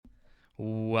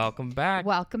Welcome back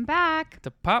Welcome back.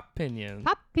 to Pop Pinions.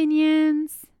 Pop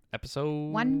Pinions.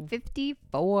 Episode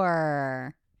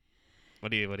 154.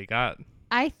 What do you got?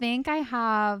 I think I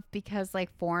have, because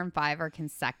like 4 and 5 are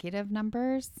consecutive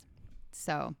numbers.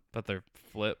 So. But they're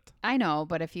flipped. I know,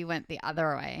 but if you went the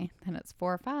other way, then it's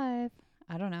 4 or 5.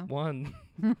 I don't know. 1.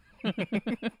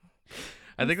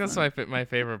 I think that's my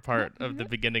favorite part of the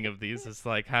beginning of these is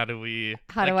like, how do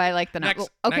I like the next?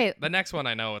 Okay. The next one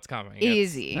I know it's coming.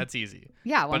 Easy. That's easy.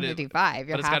 Yeah, 155.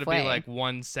 You're but it's halfway. got to be like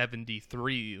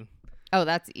 173. Oh,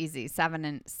 that's easy.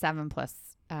 7 plus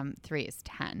 3 is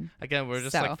 10. Again, we're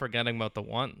just like forgetting about the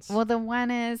ones. Well, the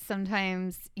one is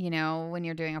sometimes, when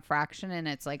you're doing a fraction and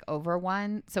it's like over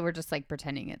 1. So we're just like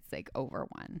pretending it's like over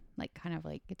 1. Like kind of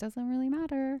like it doesn't really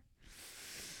matter.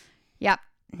 Yep.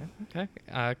 Okay.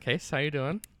 Case, how you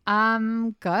doing?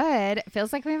 Good. It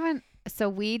feels like we haven't. So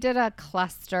we did a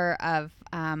cluster of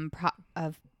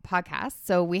podcasts.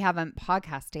 So we haven't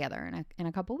podcast together in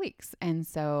a couple weeks, and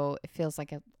so it feels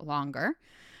like a longer.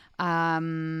 But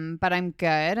I'm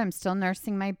good. I'm still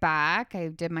nursing my back. I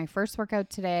did my first workout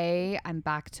today. I'm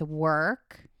back to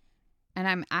work. And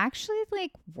I'm actually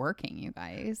like working, you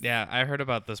guys. Yeah, I heard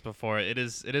about this before. It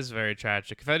is very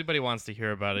tragic. If anybody wants to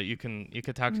hear about it, you can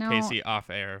talk to Casey off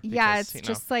air. Because, yeah, it's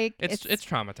just like it's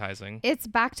traumatizing. It's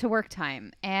back to work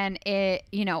time, and I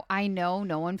know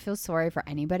no one feels sorry for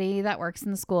anybody that works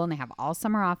in the school and they have all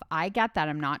summer off. I get that.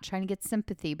 I'm not trying to get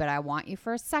sympathy, but I want you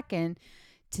for a second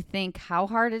to think how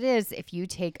hard it is if you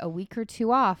take a week or 2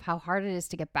 off. How hard it is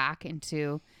to get back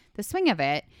into the swing of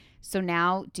it. So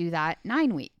now do that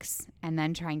 9 weeks and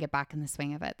then try and get back in the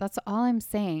swing of it. That's all I'm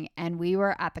saying. And we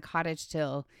were at the cottage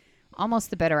till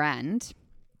almost the bitter end.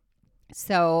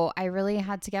 So I really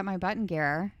had to get my butt in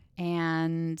gear.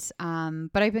 And,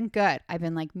 but I've been good. I've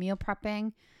been like meal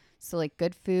prepping. So like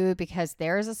good food, because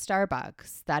there's a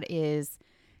Starbucks that is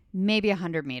maybe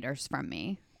 100 meters from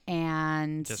me.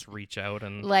 And just reach out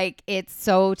and like, it's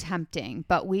so tempting.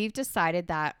 But we've decided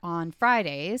that on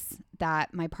Fridays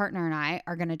that my partner and I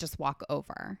are going to just walk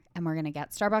over, and we're going to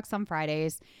get Starbucks on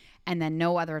Fridays and then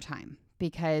no other time,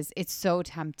 because it's so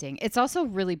tempting. It's also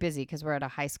really busy because we're at a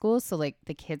high school. So like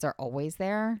the kids are always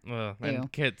there. And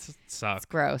kids suck. It's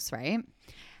gross, right?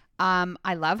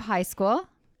 I love high school.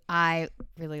 I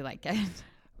really like it.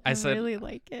 I really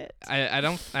like it. I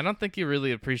don't think you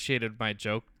really appreciated my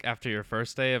joke after your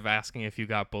first day of asking if you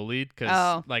got bullied,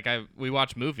 because we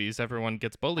watch movies, everyone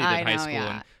gets bullied in high school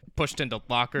and pushed into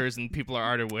lockers, and people are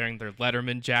already wearing their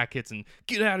Letterman jackets and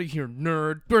get out of here,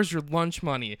 nerd. Where's your lunch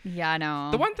money? Yeah, I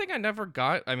know. The one thing I never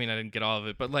got, I mean, I didn't get all of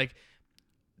it, but like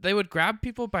they would grab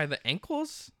people by the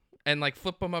ankles and like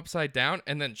flip them upside down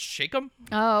and then shake them.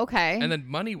 Oh, okay. And then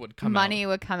money would come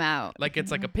out. Like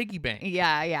it's like a piggy bank.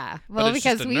 Yeah. Well,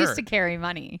 because we used to carry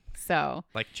money. So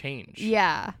like change.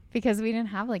 Yeah. Because we didn't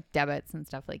have like debits and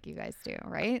stuff like you guys do,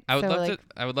 right? I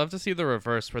would love to see the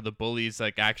reverse, where the bullies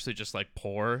like actually just like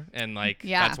poor and like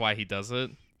that's why he does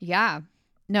it. Yeah.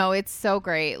 No, it's so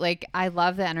great. Like, I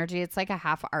love the energy. It's like a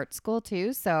half art school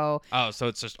too. So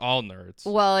it's just all nerds.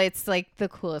 Well, it's like the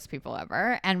coolest people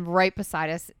ever. And right beside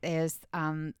us is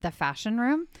the fashion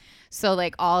room. So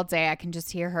like all day I can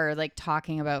just hear her like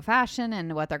talking about fashion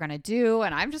and what they're going to do.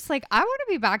 And I'm just like, I want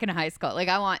to be back in high school. Like,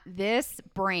 I want this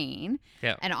brain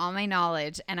and all my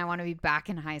knowledge, and I want to be back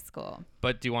in high school.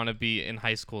 But do you want to be in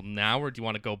high school now, or do you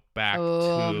want to go back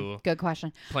to good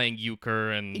question, playing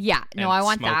euchre and I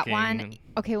want that one. and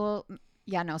Okay, well,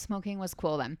 yeah, no, smoking was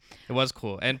cool then. It was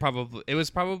cool. And it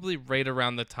was probably right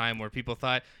around the time where people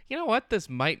thought, you know what, this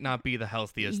might not be the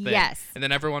healthiest thing. Yes. And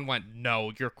then everyone went,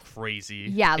 no, you're crazy.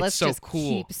 Yeah, let's just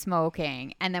keep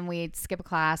smoking. And then we'd skip a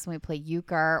class and we'd play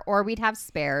euchre, or we'd have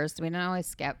spares. We didn't always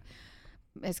skip.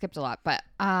 I skipped a lot. But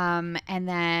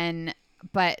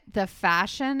but the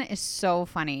fashion is so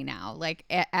funny now. Like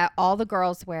all the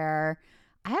girls wear,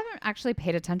 I haven't actually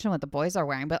paid attention what the boys are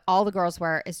wearing, but all the girls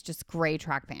wear is just gray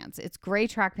track pants. It's gray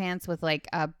track pants with like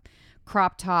a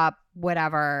crop top,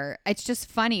 whatever. It's just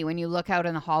funny when you look out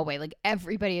in the hallway. Like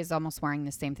everybody is almost wearing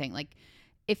the same thing. Like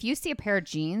if you see a pair of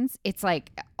jeans, it's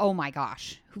like, oh my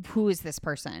gosh, who is this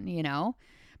person,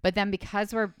 But then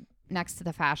because we're next to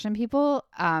the fashion people,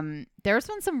 there's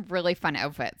been some really fun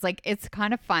outfits. Like it's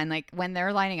kind of fun. Like when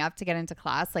they're lining up to get into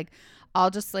class, like I'll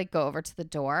just like go over to the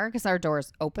door, because our door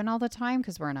is open all the time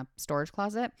because we're in a storage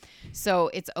closet. So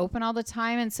it's open all the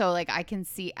time. And so like I can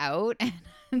see out.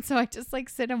 And so I just like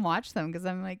sit and watch them, because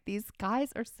I'm like, these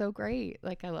guys are so great.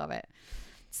 Like I love it.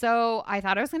 So I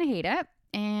thought I was going to hate it.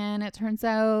 And it turns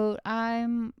out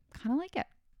I'm kind of like it.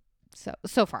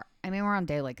 So far. I mean, we're on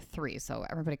day like 3, so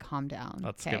everybody calm down.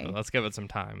 Let's give it some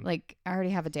time. Like, I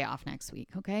already have a day off next week,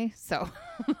 okay? So,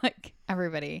 like,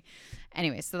 everybody.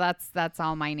 Anyway, so that's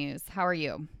all my news. How are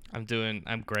you? I'm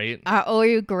great. Are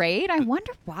you great? I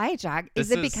wonder why, Jack. Is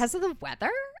it because of the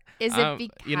weather? Is it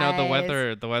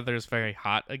because the weather is very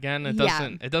hot again.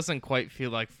 It doesn't quite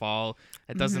feel like fall.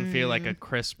 It doesn't feel like a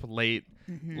crisp late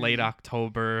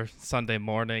October Sunday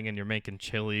morning and you're making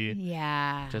chili.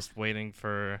 Yeah. Just waiting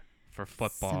for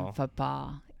football. Some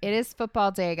football. It is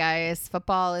football day, guys.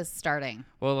 Football is starting.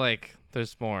 Well, like,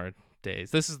 there's more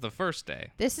days. This is the first day.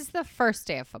 This is the first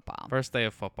day of football. First day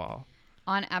of football.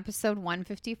 On episode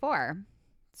 154.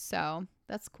 So,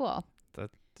 that's cool.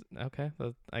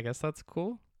 I guess that's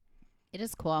cool. It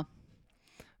is cool.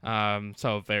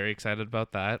 So very excited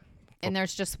about that. And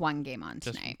there's just one game on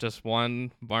tonight. Just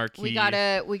one marquee. We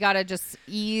gotta just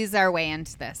ease our way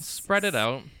into this. Spread it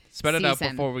out. Spread it out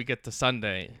before we get to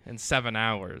Sunday in 7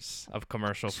 hours of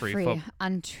commercial-free football.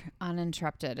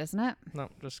 Uninterrupted, isn't it? No,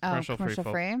 just commercial-free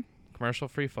football.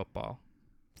 Commercial-free football.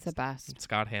 It's the best.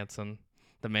 Scott Hansen,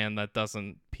 the man that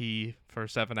doesn't pee for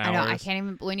 7 hours. I know. I can't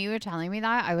even. When you were telling me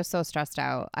that, I was so stressed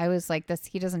out. I was like,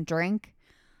 he doesn't drink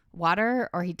water,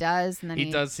 or he does, and then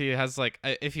he does. He has, like,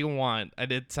 if you want,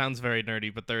 and it sounds very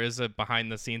nerdy, but there is a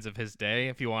behind the scenes of his day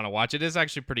if you want to watch. It is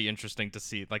actually pretty interesting to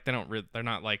see. Like, they're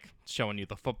not like showing you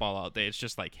the football all day. It's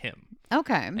just like him.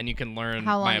 Okay. And you can learn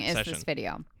how long my obsession. is this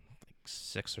video? Like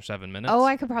 6 or 7 minutes. Oh,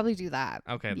 I could probably do that.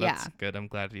 Okay, that's good. I'm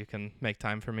glad you can make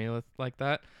time for me like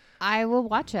that. I will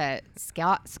watch it.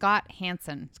 Scott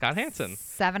Hansen.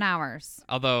 7 hours.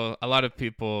 Although a lot of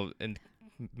people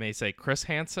may say Chris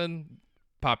Hansen,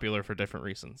 popular for different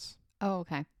reasons. Oh,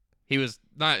 okay. He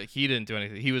didn't do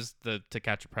anything. He was the To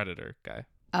Catch a Predator guy.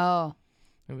 Oh.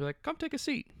 And be like, come take a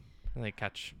seat. And they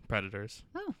catch predators.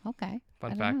 Oh, okay.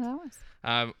 Fun fact. Know who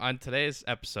that was. On today's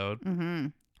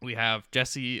episode, we have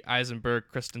Jesse Eisenberg,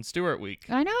 Kristen Stewart week.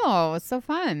 I know. It's so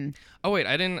fun. Oh, wait.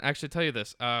 I didn't actually tell you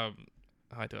this. I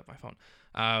do have my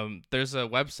phone. There's a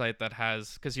website that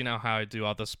has, because you know how I do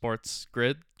all the sports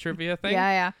grid trivia thing?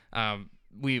 Yeah.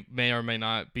 We may or may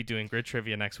not be doing grid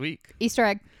trivia next week. Easter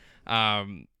egg.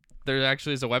 There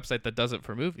actually is a website that does it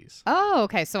for movies. Oh,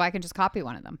 okay. So I can just copy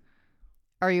one of them.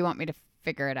 Or you want me to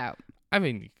figure it out? I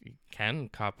mean, you can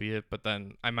copy it, but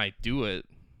then I might do it,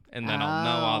 and then I'll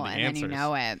know all the answers. Then you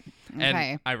know it.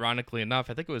 Okay. And ironically enough,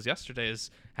 I think it was yesterday's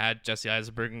had Jesse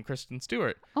Eisenberg and Kristen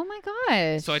Stewart. Oh my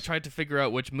gosh. So I tried to figure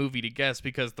out which movie to guess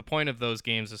because the point of those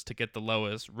games is to get the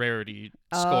lowest rarity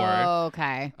score. Oh,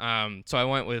 okay. So I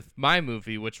went with my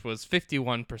movie, which was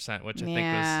 51%, which I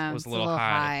think was a little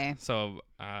high. So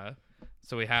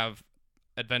we have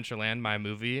Adventureland, my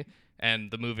movie,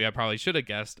 and the movie I probably should have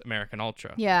guessed, American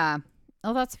Ultra. Yeah.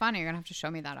 Oh, that's funny. You're going to have to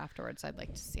show me that afterwards. I'd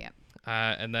like to see it.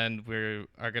 And then we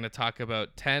are going to talk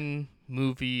about 10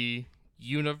 movie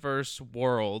universe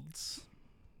worlds.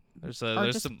 There's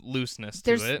some looseness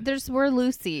to it. We're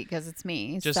loosey because it's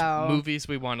me. Just movies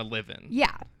we want to live in.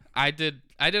 Yeah. I did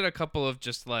a couple of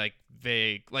just like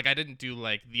vague, like I didn't do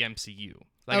like the MCU.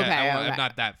 Like okay, I'm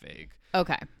not that vague.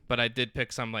 Okay. But I did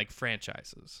pick some like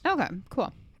franchises. Okay,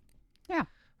 cool. Yeah.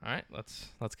 All right,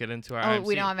 let's get into our IMC.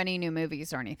 We don't have any new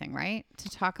movies or anything, right, to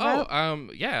talk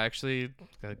about? Yeah, actually,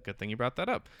 good thing you brought that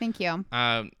up. Thank you.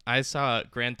 I saw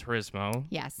Gran Turismo.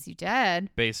 Yes, you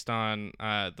did. Based on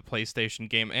the PlayStation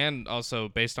game and also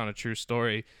based on a true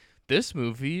story. This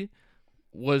movie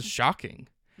was shocking.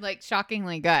 Like,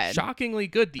 shockingly good. Shockingly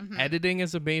good. The editing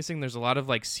is amazing. There's a lot of,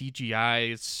 like,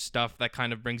 CGI stuff that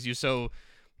kind of brings you. So,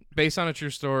 based on a true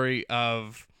story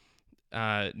of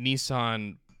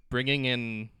Nissan bringing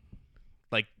in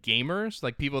like gamers,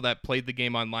 like people that played the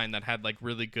game online that had like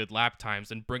really good lap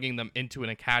times and bringing them into an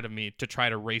academy to try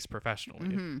to race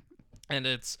professionally. And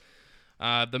it's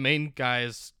the main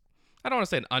guys, I don't want to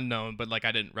say an unknown, but like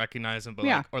I didn't recognize him, but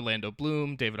like Orlando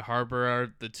Bloom, David Harbour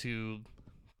are the two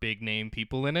big name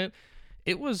people in it.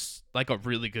 It was like a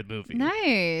really good movie.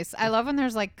 Nice. I love when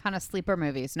there's like kind of sleeper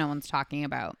movies no one's talking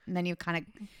about, and then you kind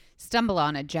of stumble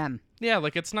on a gem. Yeah,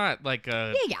 like it's not like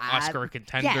a Oscar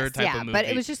contender type of movie. But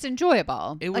it was just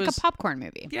enjoyable. It was a popcorn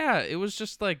movie. Yeah, it was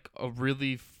just like a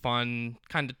really fun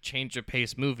kind of change of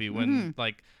pace movie when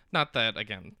like, not that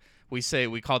again, we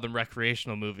call them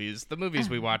recreational movies. The movies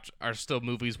we watch are still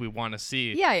movies we want to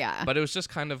see. Yeah. But it was just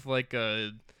kind of like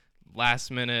a last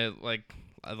minute like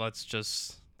let's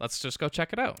just go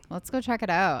check it out. Let's go check it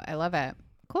out. I love it.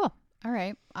 Cool. All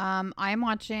right. I'm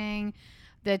watching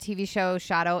the TV show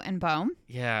Shadow and Bone.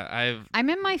 Yeah, I'm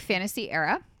in my fantasy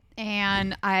era,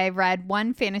 and I read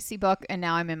one fantasy book, and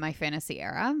now I'm in my fantasy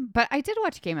era. But I did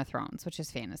watch Game of Thrones, which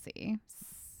is fantasy.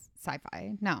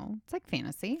 Sci-fi. No, it's like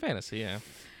fantasy. Fantasy, yeah.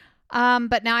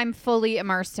 But now I'm fully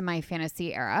immersed in my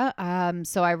fantasy era.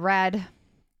 So I read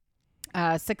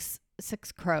Six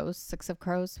of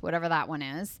Crows, whatever that one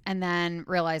is, and then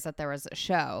realized that there was a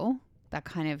show that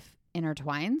kind of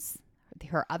intertwines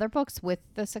her other books with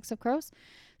the Six of Crows.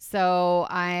 So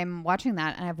I'm watching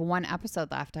that, and I have one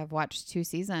episode left. I've watched 2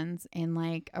 seasons in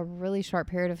like a really short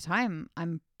period of time.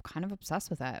 I'm kind of obsessed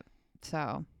with it.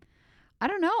 So I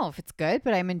don't know if it's good,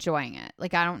 but I'm enjoying it.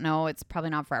 Like, I don't know. It's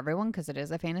probably not for everyone because it is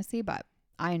a fantasy, but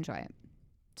I enjoy it.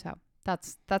 So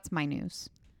that's my news.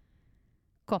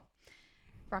 Cool.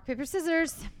 Rock, paper,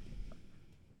 scissors.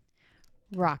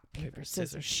 Rock, paper,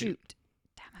 scissors, shoot.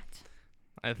 Damn it.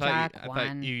 I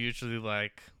thought you usually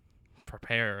like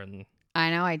prepare and. I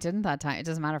know I didn't that time. It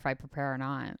doesn't matter if I prepare or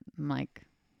not. I'm like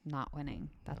not winning.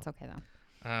 That's okay though.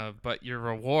 But your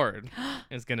reward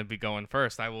is going to be going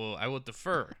first. I will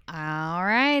defer.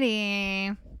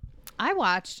 Alrighty. I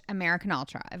watched American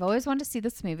Ultra. I've always wanted to see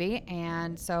this movie,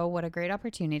 and so what a great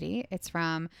opportunity. It's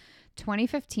from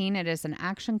 2015. It is an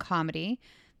action comedy.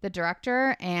 The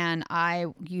director, and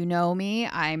you know me,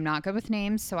 I'm not good with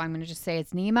names, so I'm going to just say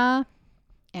it's Nima,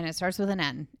 and it starts with an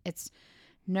N. It's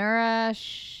Nurajimda.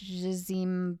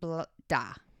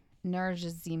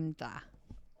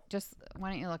 Just why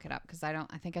don't you look it up, because I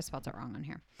think I spelled it wrong on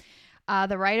here.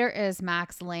 The writer is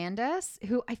Max Landis,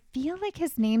 who I feel like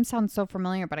his name sounds so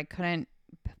familiar, but I couldn't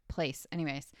place.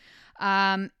 Anyways,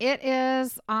 it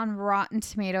is on Rotten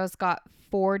Tomatoes, got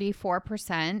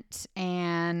 44%,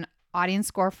 and audience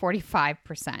score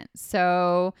 45%.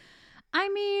 So, I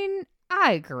mean,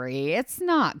 I agree. It's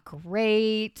not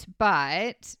great,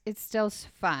 but it's still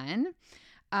fun.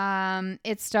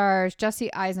 It stars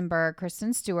Jesse Eisenberg,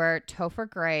 Kristen Stewart, Topher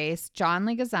Grace, John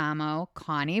Leguizamo,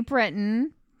 Connie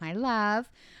Britton, my love,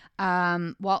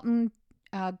 Walton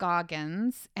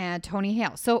Goggins, and Tony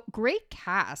Hale. So great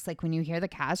cast. Like when you hear the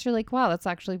cast, you're like, wow, that's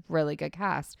actually really good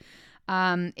cast.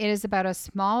 It is about a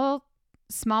small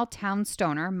town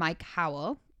stoner, Mike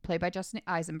Howell, played by Jesse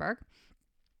Eisenberg.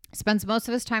 Spends most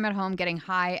of his time at home getting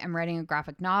high and writing a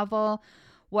graphic novel.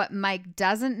 What Mike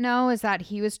doesn't know is that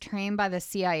he was trained by the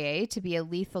CIA to be a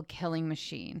lethal killing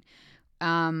machine.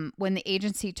 When the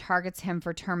agency targets him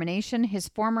for termination, his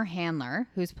former handler,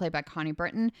 who's played by Connie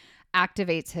Britton,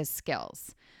 activates his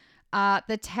skills.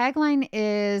 The tagline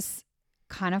is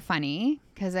kind of funny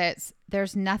because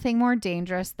there's nothing more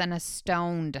dangerous than a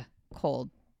stoned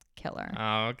cold killer.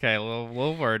 Oh, okay. A little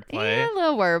wordplay. Yeah, a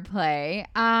little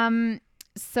wordplay.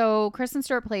 So Kristen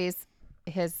Stewart plays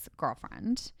his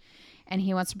girlfriend, and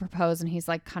he wants to propose, and he's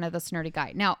like kind of this nerdy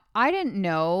guy. Now, I didn't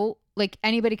know, like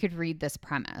anybody could read this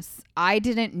premise. I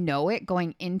didn't know it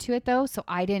going into it though. So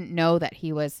I didn't know that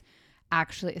he was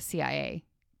actually a CIA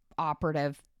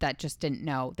operative that just didn't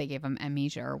know. They gave him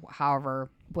amnesia or however,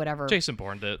 whatever. Jason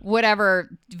Bourne did. Whatever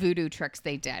voodoo tricks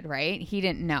they did, right? He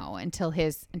didn't know until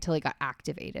he got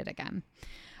activated again.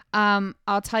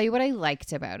 I'll tell you what I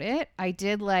liked about it. I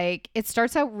did like, it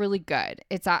starts out really good.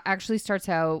 It's actually starts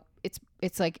out,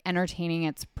 it's like entertaining.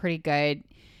 It's pretty good.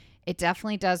 It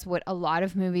definitely does what a lot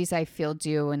of movies I feel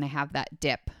do when they have that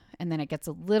dip and then it gets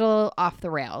a little off the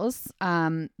rails.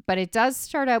 But it does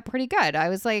start out pretty good. I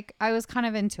was kind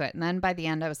of into it. And then by the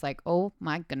end I was like, oh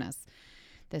my goodness,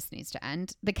 this needs to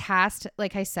end. The cast,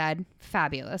 like I said,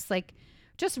 fabulous. Like,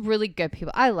 just really good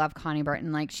people. I love Connie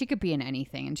Britton. Like, she could be in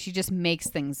anything and she just makes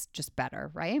things just better,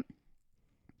 right?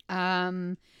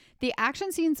 The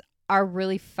action scenes are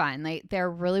really fun. Like,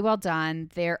 they're really well done.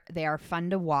 They are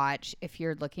fun to watch. If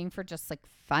you're looking for just like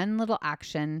fun little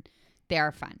action, they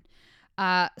are fun.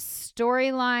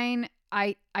 Storyline,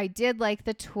 I did like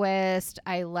the twist.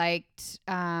 I liked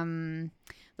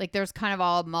like there's kind of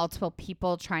all multiple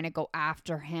people trying to go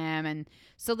after him, and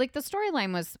so like the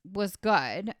storyline was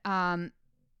good.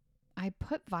 I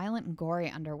put violent and gory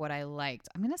under what I liked.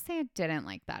 I'm going to say I didn't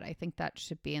like that. I think that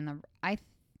should be in the... I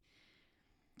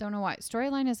don't know why.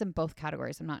 Storyline is in both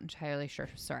categories. I'm not entirely sure.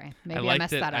 Sorry. Maybe I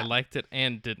messed that up. I liked it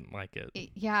and didn't like it.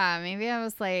 Yeah, maybe I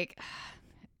was like...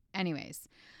 Anyways.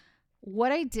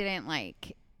 What I didn't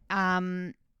like... I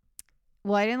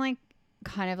didn't like...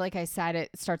 Kind of like I said,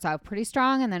 it starts out pretty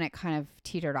strong and then it kind of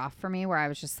teetered off for me where I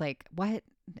was just like, what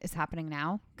is happening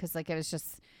now? Because like it was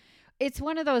just... It's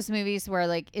one of those movies where,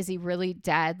 like, is he really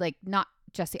dead? Like, not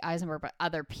Jesse Eisenberg, but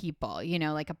other people, you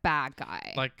know, like a bad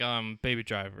guy. Like, Baby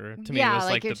Driver, to me, was,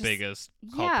 like, the biggest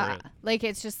culprit. Yeah, like,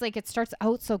 it's just, like, it starts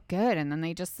out so good, and then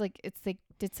they just, like, it's, like,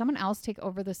 did someone else take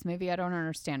over this movie? I don't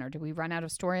understand. Or did we run out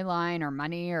of storyline or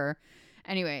money? Or,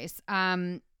 anyways,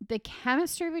 the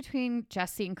chemistry between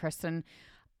Jesse and Kristen,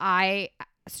 I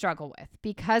struggle with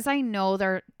because I know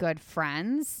they're good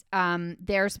friends.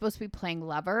 They're supposed to be playing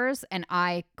lovers and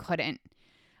I couldn't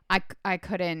I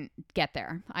couldn't get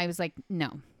there. I was like,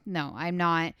 no, I'm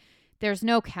not. There's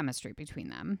no chemistry between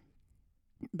them.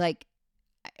 Like,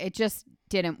 it just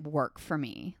didn't work for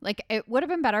me. Like, it would have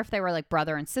been better if they were like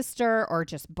brother and sister or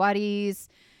just buddies,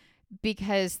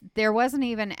 because there wasn't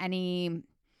even any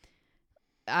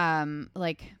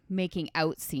like making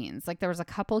out scenes. Like, there was a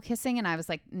couple kissing and I was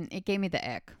like, it gave me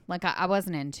the ick. Like, I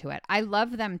wasn't into it. I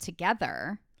love them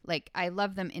together. Like, I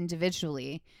love them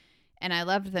individually, and I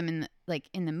loved them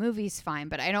in the movies fine,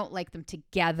 but I don't like them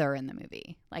together in the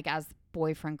movie, like as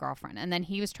boyfriend, girlfriend. And then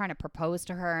he was trying to propose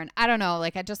to her, and I don't know,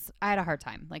 like I had a hard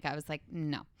time. Like, I was like,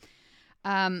 no.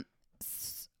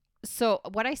 So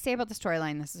what I say about the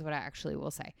storyline, this is what I actually will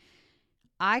say.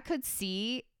 I could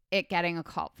see it getting a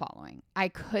cult following. I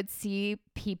could see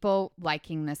people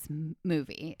liking this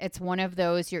movie. It's one of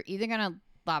those, you're either going to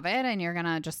love it and you're going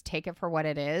to just take it for what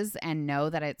it is and know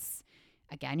that it's,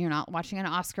 again, you're not watching an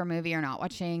Oscar movie, you're not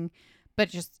watching, but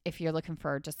just if you're looking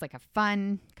for just like a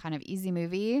fun kind of easy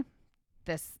movie,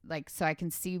 this, like, so I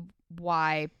can see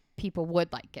why people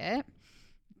would like it,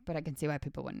 but I can see why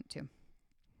people wouldn't too.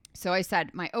 So I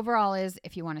said my overall is,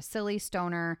 if you want a silly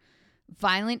stoner,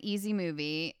 violent, easy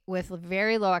movie with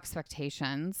very low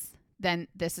expectations, then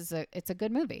this is it's a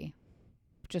good movie.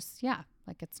 Just, yeah,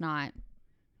 like, it's not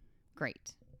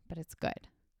great, but it's good.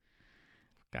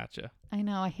 Gotcha. I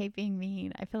know. I hate being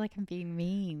mean. I feel like I'm being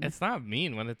mean. It's not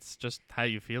mean when it's just how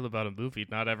you feel about a movie.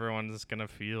 Not everyone's going to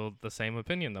feel the same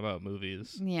opinion about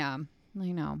movies. Yeah, I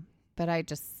know. But I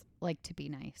just like to be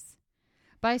nice.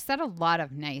 But I said a lot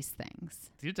of nice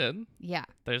things. You did. Yeah.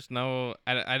 There's no,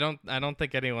 I don't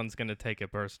think anyone's going to take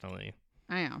it personally.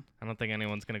 I know. I don't think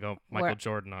anyone's going to go Michael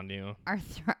Jordan on you.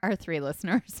 Our three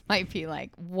listeners might be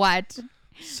like, what?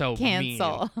 So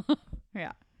cancel.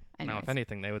 Yeah. Anyways. Now, if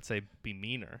anything, they would say be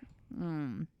meaner.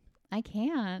 I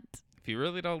can't. If you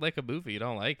really don't like a movie, you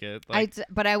don't like it.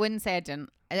 But I wouldn't say I didn't.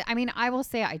 I mean, I will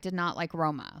say I did not like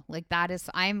Roma. Like, that is,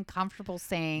 I'm comfortable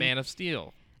saying. Man of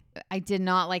Steel. I did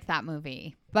not like that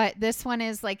movie. But this one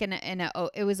is like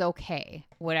it was okay.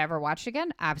 Would I ever watch it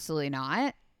again? Absolutely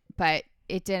not. But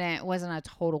it wasn't a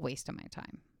total waste of my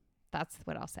time. That's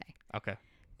what I'll say. Okay.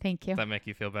 Thank you. Does that make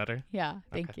you feel better? Yeah.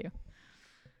 Thank you.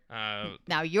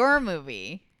 Now, your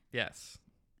movie. Yes.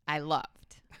 I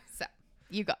loved. So,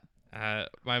 you go.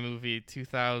 My movie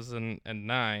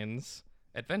 2009's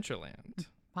Adventureland.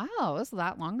 Wow, it was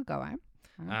that long ago,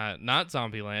 eh? Not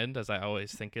Zombieland, as I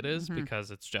always think it is,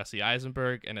 because it's Jesse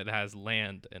Eisenberg and it has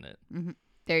land in it. Mm-hmm.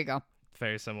 There you go.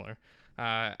 Very similar.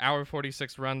 Hour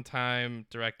 46 runtime,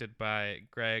 directed by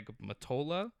Greg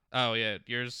Mottola. Oh, yeah,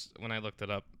 yours, when I looked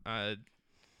it up,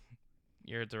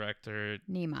 your director...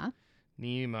 Nima.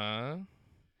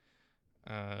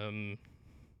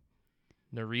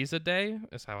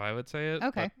 Narizadeh is how I would say it.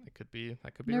 Okay. It could be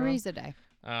Narizadeh.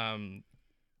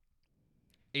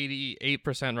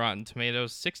 88% Rotten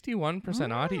Tomatoes,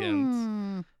 61%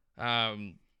 audience.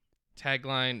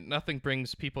 Tagline, nothing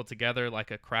brings people together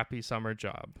like a crappy summer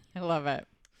job. I love it.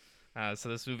 So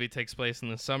this movie takes place in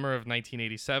the summer of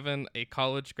 1987. A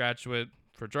college graduate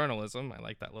for journalism, I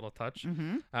like that little touch,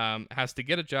 has to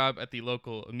get a job at the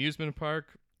local amusement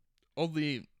park,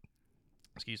 only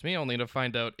to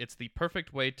find out it's the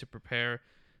perfect way to prepare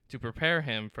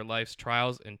him for life's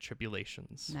trials and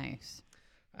tribulations. Nice.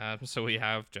 So we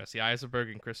have Jesse Eisenberg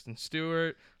and Kristen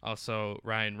Stewart, also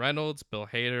Ryan Reynolds, Bill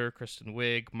Hader, Kristen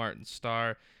Wiig, Martin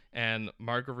Starr, and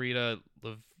Margarita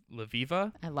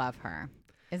Leviva. I love her.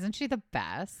 Isn't she the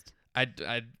best? I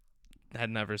had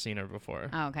never seen her before.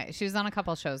 Oh, okay. She was on a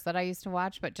couple shows that I used to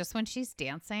watch, but just when she's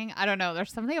dancing, I don't know.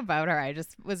 There's something about her. I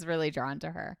just was really drawn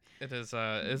to her. It is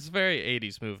it's a very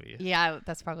 80s movie. Yeah,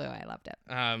 that's probably why I loved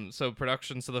it. So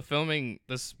the filming,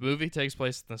 this movie takes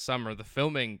place in the summer. The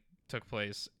filming took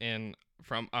place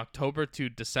from October to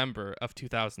December of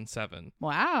 2007.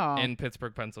 Wow. In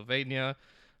Pittsburgh, Pennsylvania.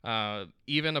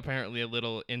 Even apparently a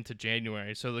little into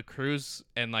January. So the crews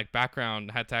and like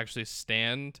background had to actually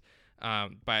stand.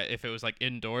 But if it was like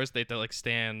indoors, they had to like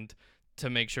stand to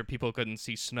make sure people couldn't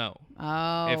see snow.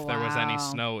 Oh, if there was any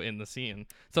snow in the scene.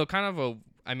 So kind of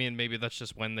maybe that's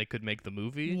just when they could make the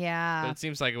movie. Yeah. But it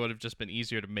seems like it would have just been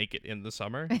easier to make it in the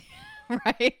summer.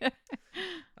 Right.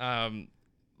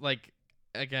 Like,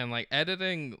 again, like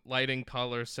editing, lighting,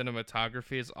 color,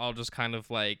 cinematography is all just kind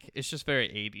of like, it's just very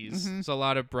 80s. It's a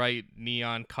lot of bright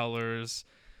neon colors,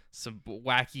 some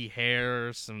wacky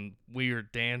hair, some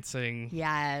weird dancing.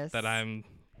 Yes. That I'm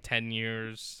 10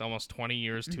 years, almost 20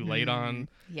 years too late on.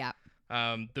 Yeah.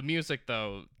 The music,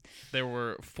 though, there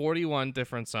were 41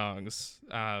 different songs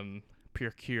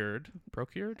procured.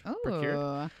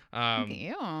 Oh, thank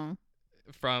you.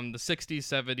 from the 60s,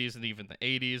 70s, and even the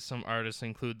 80s. Some artists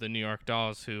include the New York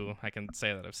Dolls, who I can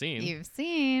say that I've seen. You've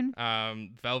seen.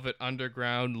 Velvet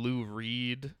Underground, Lou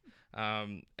Reed.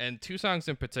 And two songs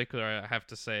in particular, I have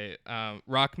to say.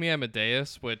 Rock Me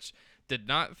Amadeus, which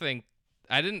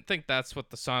I didn't think that's what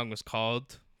the song was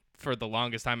called for the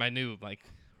longest time. I knew, like,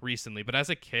 recently. But as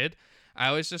a kid, I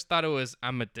always just thought it was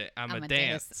I'm a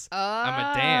dance. Oh,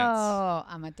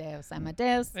 I'm a dance.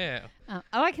 Amadeus. Yeah.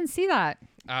 I can see that.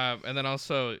 And then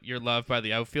also Your Love by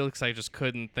the Outfield, because I just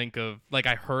couldn't think of, like,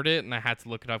 I heard it and I had to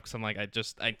look it up because I'm like, I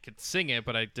could sing it,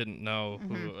 but I didn't know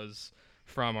who it was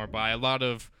from or by. A lot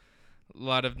of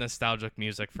nostalgic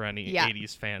music for any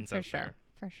 80s fans out there.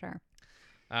 For sure.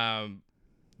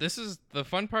 This is the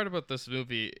fun part about this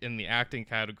movie in the acting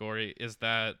category is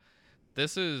that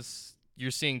you're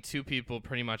seeing two people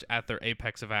pretty much at their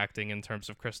apex of acting in terms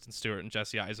of Kristen Stewart and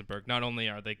Jesse Eisenberg. Not only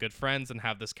are they good friends and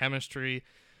have this chemistry,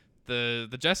 the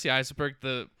Jesse Eisenberg,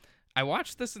 I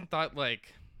watched this and thought,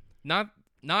 like, not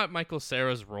Michael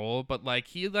Cera's role, but, like,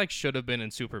 he, like, should have been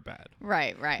in Superbad.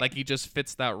 Right. Like, he just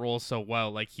fits that role so well.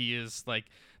 Like, he is, like,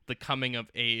 the coming of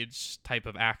age type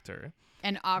of actor.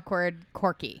 And awkward,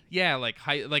 quirky. Yeah, like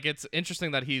it's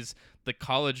interesting that he's the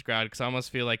college grad, because I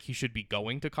almost feel like he should be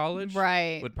going to college.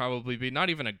 Right. Would probably be not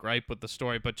even a gripe with the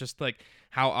story, but just, like,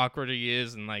 how awkward he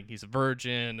is, and, like, he's a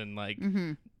virgin, and, like,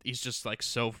 he's just, like,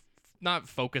 so not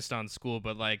focused on school,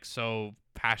 but, like, so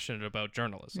passionate about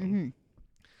journalism.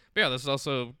 But yeah, this is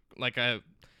also, like, I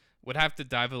would have to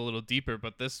dive a little deeper,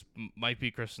 but this might be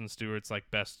Kristen Stewart's,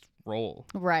 like, best role.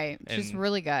 Right. She's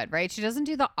really good, right? She doesn't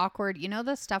do the awkward,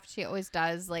 the stuff she always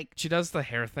does, like, she does the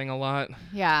hair thing a lot.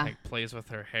 Yeah. Like, plays with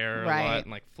her hair a lot and,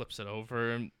 like, flips it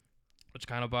over, which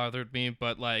kind of bothered me.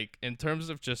 But, like, in terms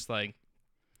of just, like,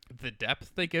 the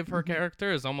depth they give her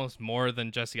character is almost more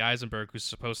than Jesse Eisenberg, who's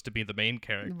supposed to be the main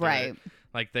character. Right.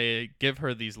 Like, they give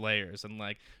her these layers, and,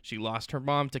 like, she lost her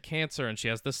mom to cancer, and she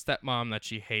has this stepmom that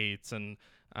she hates, and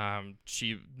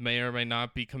she may or may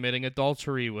not be committing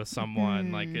adultery with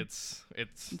someone. Like, it's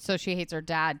so she hates her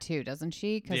dad too, doesn't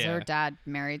she? Because her dad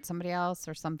married somebody else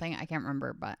or something. I can't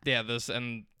remember, but yeah, this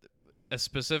and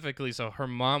specifically, so her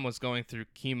mom was going through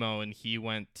chemo, and he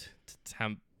went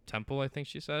to Temple, I think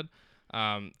she said,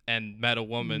 and met a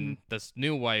woman, this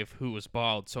new wife, who was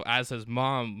bald. So as her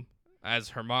mom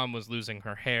was losing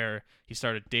her hair, he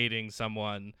started dating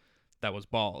someone that was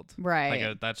bald. Right.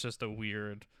 Like, that's just a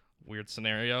weird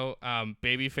scenario.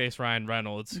 Babyface Ryan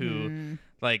Reynolds, who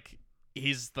like,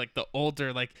 he's, like, the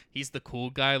older, like, he's the cool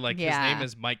guy. Like, his name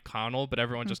is Mike Connell, but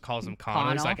everyone just calls him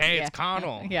Connell. He's like, hey, it's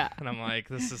Connell. Yeah. And I'm like,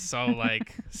 this is so,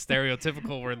 like,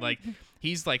 stereotypical, where, like,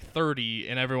 he's, like, 30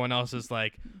 and everyone else is,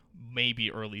 like,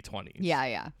 maybe early 20s.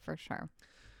 Yeah, for sure.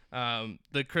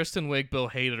 The Kristen Wiig, Bill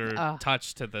Hader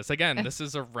touch to this. Again, this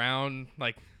is around,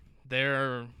 like,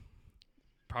 they're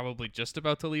probably just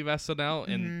about to leave SNL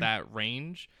in that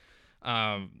range.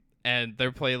 And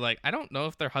they're like, I don't know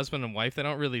if they're husband and wife. They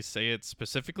don't really say it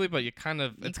specifically, but it's kind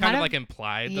of like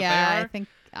implied that they are. I think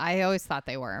I always thought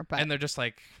they were, but and they're just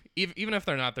like, even if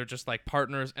they're not, they're just, like,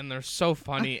 partners, and they're so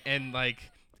funny. And, like,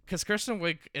 because Kristen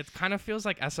Wiig, it kind of feels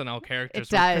like SNL characters.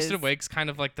 It does. Kristen Wiig's kind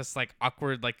of like this, like,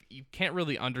 awkward, like, you can't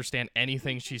really understand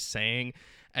anything she's saying.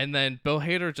 And then Bill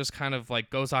Hader just kind of, like,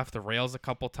 goes off the rails a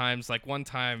couple times. Like, one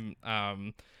time,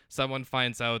 someone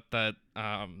finds out that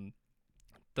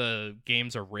the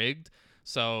games are rigged,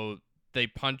 so they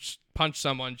punch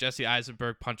someone. Jesse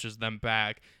Eisenberg punches them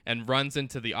back and runs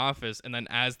into the office, and then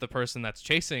as the person that's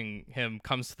chasing him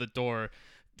comes to the door,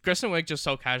 Kristen Wiig just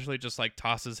so casually just, like,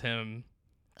 tosses him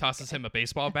a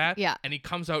baseball bat. Yeah. And he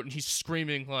comes out and he's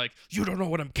screaming, like, you don't know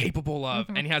what I'm capable of.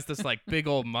 And he has this, like, big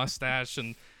old mustache.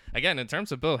 And again, in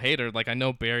terms of Bill Hader, like, I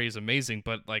know Barry's amazing,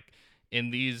 but, like,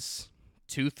 in these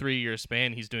 2-3 year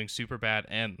span, he's doing Superbad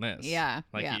and this. Yeah.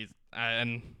 Like, yeah.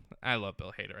 And I love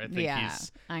Bill Hader. I think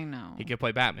I know. he could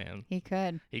play Batman. He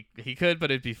could. He could,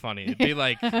 but it'd be funny.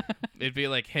 It'd be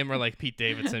like him or, like, Pete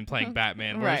Davidson playing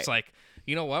Batman, where it's like,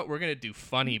 you know what? We're going to do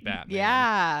funny Batman.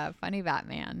 Yeah, funny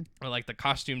Batman. Or, like, the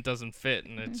costume doesn't fit,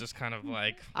 and it's just kind of,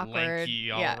 like, awkward,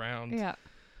 lanky all around. Yeah.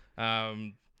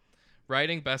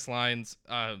 Writing best lines.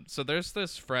 So there's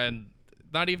this friend,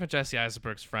 not even Jesse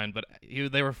Eisenberg's friend, but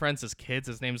they were friends as kids.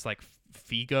 His name's, like,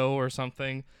 Figo or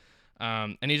something.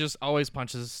 And he just always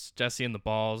punches Jesse in the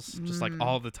balls, just, like,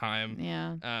 all the time.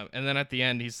 Yeah. And then at the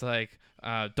end, he's like,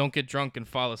 don't get drunk and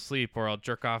fall asleep or I'll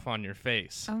jerk off on your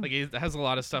face. Oh. Like, he has a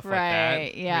lot of stuff like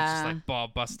that. Yeah. He's just, like, ball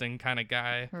busting kind of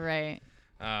guy. Right.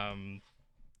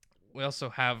 We also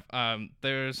have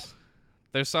there's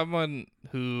someone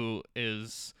who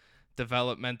is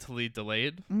developmentally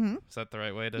delayed. Mm-hmm. Is that the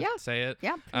right way to say it?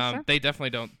 Yeah, sure. They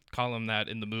definitely don't call him that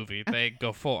in the movie. They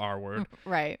go full R word.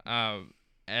 Right.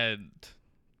 And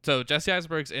so Jesse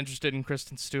Eisenberg's interested in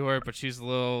Kristen Stewart, but she's a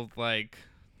little like,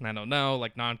 I don't know,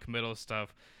 like non-committal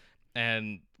stuff.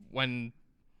 And when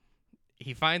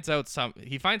he finds out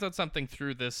something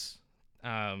through this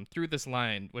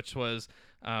line, which was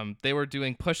they were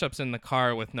doing push-ups in the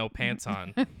car with no pants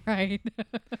on. Right.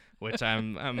 Which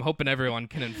I'm hoping everyone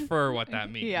can infer what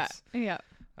that means. Yeah.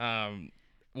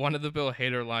 One of the Bill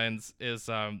Hader lines is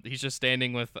he's just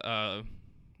standing with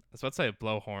let's say a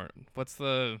blowhorn. What's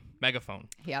the megaphone?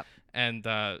 Yep. And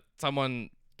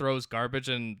someone throws garbage,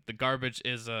 and the garbage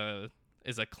is a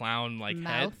clown like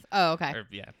mouth head. Oh, okay. Or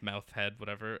mouth head,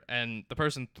 whatever. And the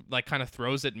person like kind of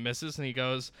throws it and misses, and he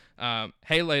goes,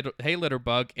 hey litter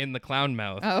bug in the clown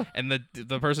mouth. Oh. And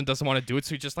the person doesn't want to do it,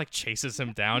 so he just like chases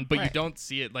him down, but Right. you don't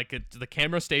see it. Like the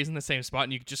camera stays in the same spot,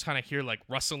 and you just kind of hear like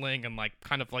rustling and like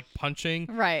kind of like punching.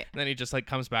 Right. And then he just like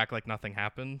comes back like nothing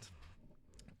happened.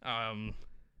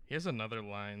 Here's another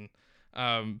line.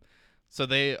 So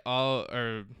they all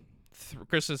are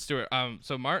Kristen Stewart.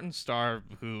 So Martin Starr,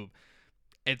 who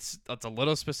it's a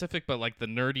little specific, but like the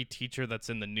nerdy teacher that's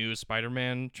in the new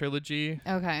Spider-Man trilogy.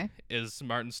 Okay. Is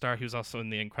Martin Starr, who's also in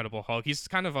the Incredible Hulk. He's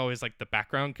kind of always like the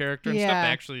background character and stuff. Yeah. They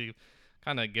actually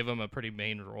kind of give him a pretty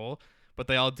main role, but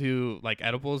they all do like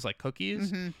edibles, like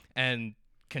cookies, and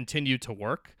continue to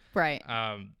work. Right.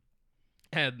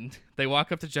 And they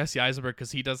walk up to Jesse Eisenberg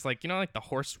because he does like, like the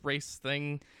horse race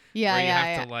thing. Yeah, where you yeah,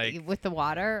 have to, like, with the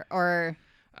water or.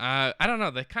 I don't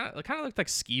know. They kind of looked like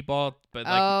skee ball, but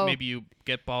like maybe you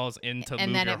get balls in to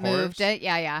and move then your it horse. moved it.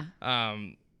 Yeah.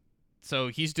 So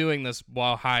he's doing this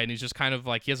while high, and he's just kind of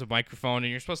like, he has a microphone,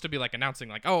 and you're supposed to be like announcing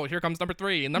like, oh, here comes number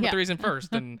 3, and number 3's in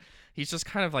first, and he's just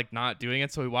kind of like not doing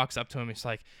it. So he walks up to him. He's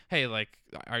like, hey, like,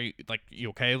 are you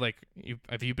okay? Like,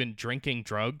 have you been drinking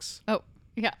drugs? Oh,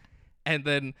 yeah. And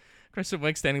then Kristen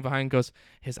Wiig standing behind goes,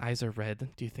 his eyes are red.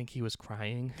 Do you think he was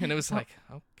crying? And it was like,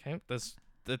 okay,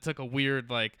 that took a weird,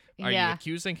 like, are you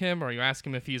accusing him or are you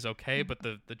asking him if he's okay? But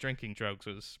the drinking drugs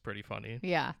was pretty funny.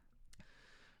 Yeah.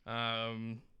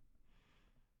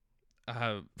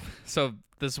 So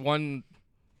this one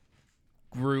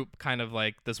group kind of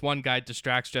like, this one guy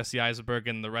distracts Jesse Eisenberg,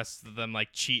 and the rest of them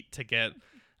like cheat to get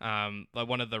like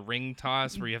one of the ring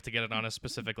toss where you have to get it on a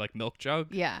specific like milk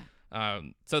jug. Yeah.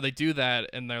 So they do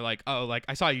that, and they're like, oh, like,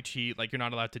 I saw you cheat, like, you're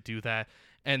not allowed to do that.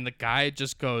 And the guy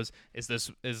just goes,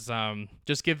 just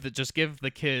give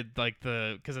the kid like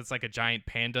because it's like a giant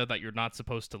panda that you're not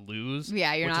supposed to lose.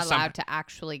 Yeah, you're not allowed to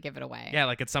actually give it away. Yeah,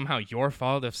 like it's somehow your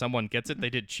fault if someone gets it.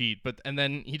 They did cheat, and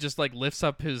then he just like lifts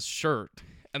up his shirt,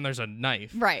 and there's a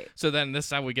knife. Right. So then this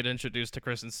time we get introduced to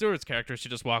Kristen Stewart's character. She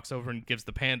just walks over and gives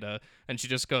the panda, and she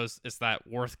just goes, is that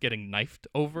worth getting knifed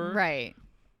over? Right.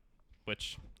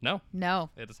 Which, no,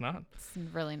 it is not. It's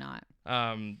really not.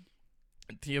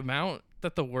 The amount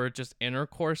that the word just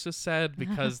intercourse is said,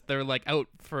 because they're like out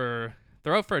for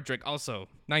a drink. Also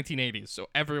 1980s, so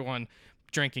everyone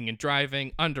drinking and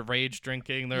driving, underage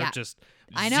drinking. They're just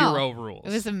zero rules.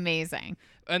 It was amazing.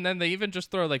 And then they even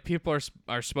just throw like, people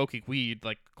are smoking weed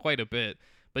like quite a bit,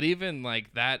 but even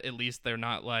like that, at least they're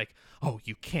not like, oh,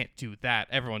 you can't do that.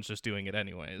 Everyone's just doing it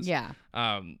anyways. Yeah.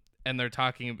 And they're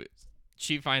talking about,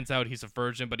 she finds out he's a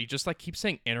virgin, but he just like keeps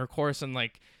saying intercourse, and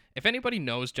like, if anybody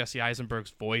knows Jesse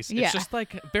Eisenberg's voice, it's just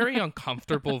like very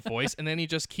uncomfortable voice, and then he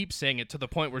just keeps saying it to the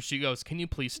point where she goes, can you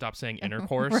please stop saying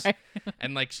intercourse? Right.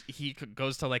 And like he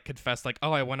goes to like confess like,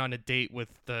 oh, I went on a date with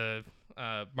the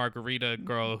margarita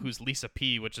girl who's Lisa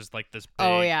P, which is like this big,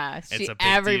 oh yeah,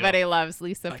 everybody deal. loves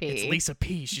Lisa like, P. It's Lisa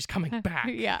P, she's coming back.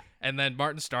 Yeah. And then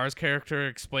Martin Starr's character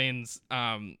explains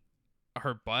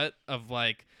her butt of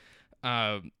like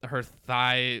her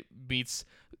thigh meets,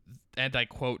 and I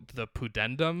quote, the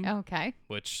pudendum. Okay.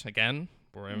 Which again,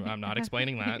 I'm not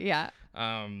explaining that. Yeah.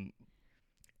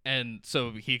 And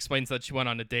so he explains that she went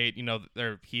on a date,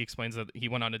 or he explains that he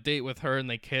went on a date with her and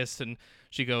they kissed, and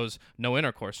she goes, no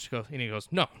intercourse. And he goes,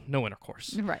 no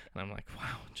intercourse. Right. And I'm like,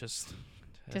 wow, just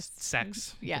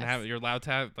sex. Yes. You're allowed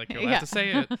to have, like, you're allowed to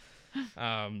say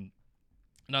it.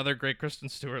 Another great Kristen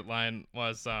Stewart line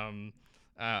was,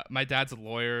 my dad's a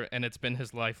lawyer, and it's been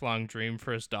his lifelong dream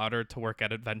for his daughter to work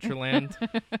at Adventureland.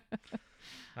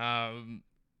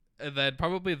 And then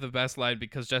probably the best line,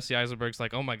 because Jesse Eisenberg's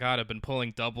like, oh my God, I've been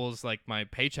pulling doubles, like my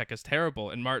paycheck is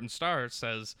terrible. And Martin Starr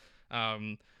says,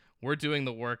 we're doing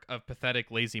the work of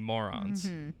pathetic, lazy morons.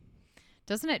 Mm-hmm.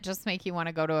 Doesn't it just make you want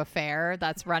to go to a fair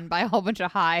that's run by a whole bunch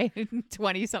of high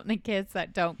 20-something kids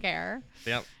that don't care?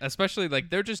 Yeah, especially like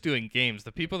they're just doing games.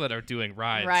 The people that are doing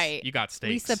rides, right? You got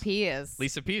stakes.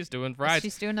 Lisa P is doing rides.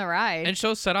 She's doing the ride, and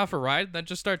she'll set off a ride, then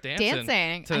just start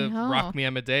dancing to Rock Me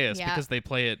Amadeus because they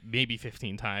play it maybe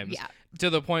 15 times. Yeah, to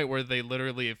the point where they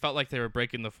literally it felt like they were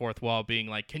breaking the fourth wall, being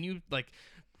like, "Can you like,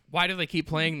 why do they keep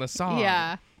playing the song?"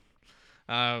 Yeah.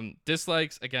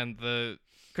 Dislikes again the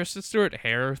Kristen Stewart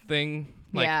hair thing.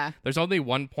 Like, there's only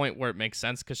one point where it makes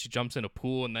sense because she jumps in a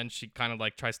pool and then she kind of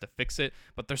like tries to fix it.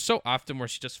 But there's so often where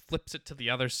she just flips it to the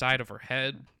other side of her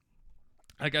head.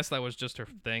 I guess that was just her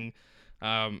thing.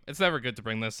 It's never good to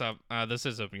bring this up. This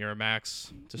is a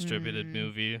Miramax distributed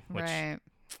movie, which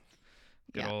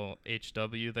good old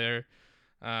HW there.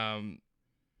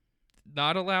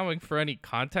 Not allowing for any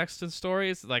context in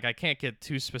stories. Like, I can't get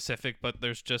too specific, but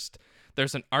there's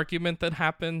an argument that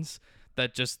happens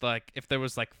that just like if there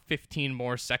was like 15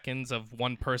 more seconds of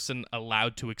one person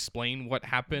allowed to explain what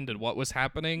happened and what was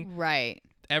happening, right,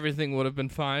 everything would have been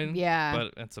fine. Yeah,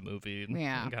 but it's a movie.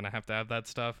 Yeah, I'm gonna have to have that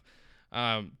stuff.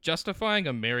 Justifying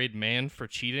a married man for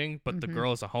cheating, but the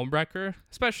girl is a homewrecker,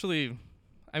 especially.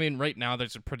 I mean, right now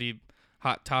there's a pretty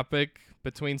hot topic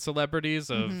between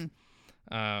celebrities of,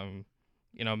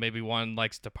 you know, maybe one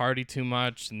likes to party too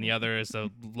much and the other is a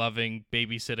loving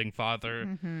babysitting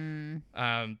father.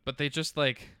 But they just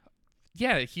like,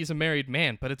 yeah, he's a married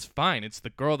man, but it's fine. It's the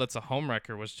girl that's a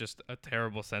homewrecker was just a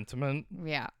terrible sentiment.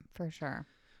 Yeah, for sure.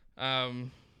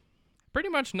 Pretty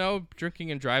much no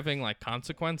drinking and driving like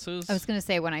consequences. I was going to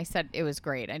say when I said it was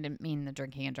great, I didn't mean the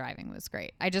drinking and driving was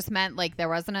great. I just meant like there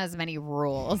wasn't as many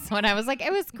rules when I was like,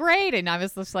 it was great. And I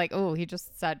was just like, oh, he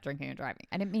just said drinking and driving.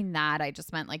 I didn't mean that. I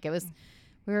just meant like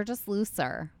we were just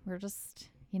looser. We were just,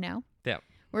 you know? Yeah.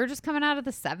 We were just coming out of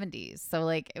the 70s. So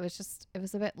like it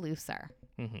was a bit looser.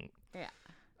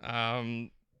 Yeah.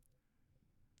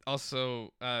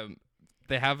 Also,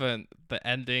 they have the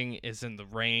ending is in the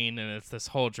rain and it's this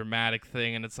whole dramatic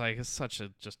thing and it's like it's such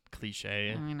a just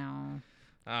cliche. I know.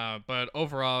 But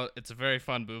overall it's a very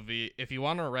fun movie. If you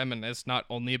want to reminisce not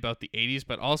only about the 80s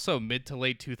but also mid to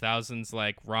late 2000s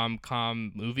like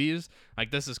rom-com movies,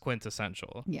 like this is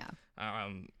quintessential. Yeah.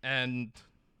 And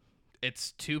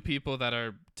it's two people that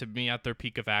are to me at their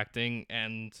peak of acting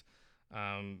and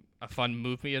a fun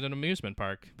movie at an amusement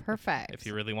park. Perfect. If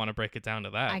you really want to break it down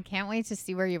to that. I can't wait to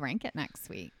see where you rank it next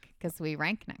week because we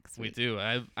rank next week. We do.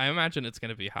 I imagine it's going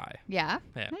to be high. Yeah?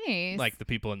 Nice. Like the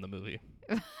people in the movie.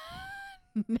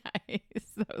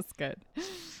 Nice. That was good.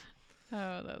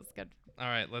 Oh, that was good. All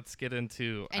right, let's get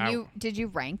into And did you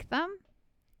rank them?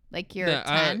 Like your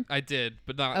 10? I did,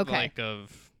 but not like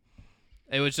of...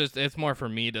 It was just, it's more for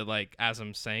me to like, as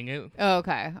I'm saying it. Oh,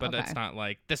 okay. But it's not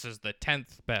like, this is the 10th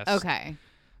best. Okay.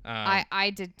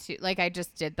 I did too. Like, I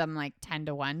just did them like 10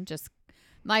 to 1. Just,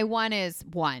 my 1 is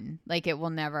 1. Like, it will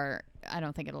never, I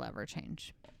don't think it'll ever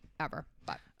change. Ever.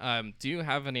 But. Do you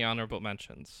have any honorable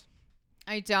mentions?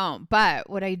 I don't. But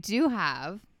what I do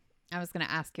have, I was going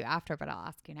to ask you after, but I'll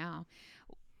ask you now.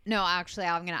 No, actually,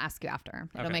 I'm going to ask you after.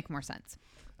 It'll make more sense.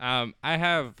 I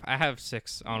have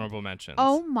 6 honorable mentions.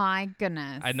 Oh my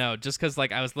goodness! I know, just because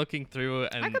like I was looking through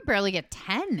and I could barely get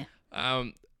 10.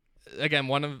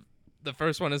 Again, the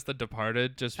first one is The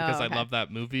Departed, just because I love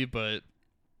that movie, but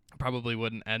probably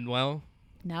wouldn't end well.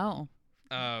 No.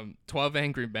 12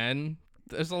 Angry Men.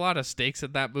 There's a lot of stakes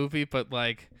in that movie, but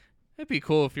like it'd be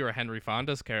cool if you were Henry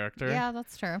Fonda's character. Yeah,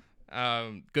 that's true.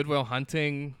 Good Will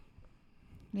Hunting.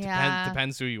 Yeah.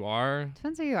 Depends who you are.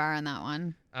 Depends who you are on that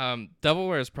one. Devil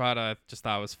Wears Prada I just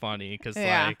thought was funny because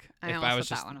like if I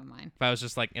was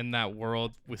just like in that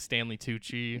world with Stanley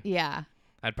Tucci,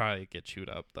 I'd probably get chewed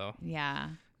up though. Yeah.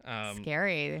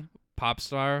 Scary. Pop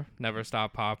Star, Never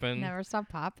Stop Poppin'. Never Stop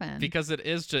Poppin'. Because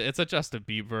it's a Justin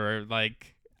Bieber,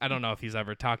 like I don't know if he's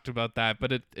ever talked about that,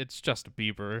 but it's Justin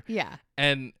Bieber. Yeah.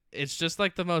 And it's just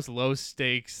like the most low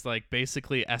stakes, like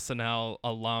basically SNL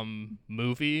alum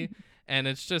movie. And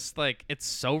it's just like, it's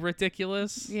so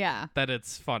ridiculous that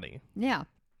it's funny. Yeah.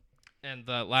 And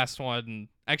the last one,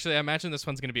 actually, I imagine this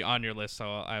one's going to be on your list, so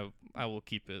I will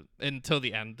keep it until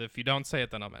the end. If you don't say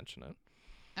it, then I'll mention it.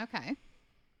 Okay.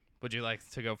 Would you like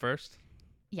to go first?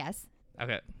 Yes.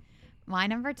 Okay. My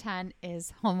number 10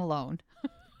 is Home Alone.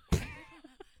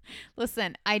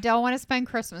 Listen, I don't want to spend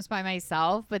Christmas by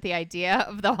myself, but the idea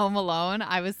of the Home Alone,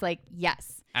 I was like,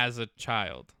 yes. As a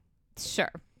child.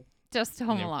 Sure. Just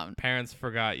Home Alone. Parents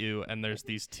forgot you, and there's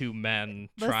these two men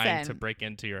trying to break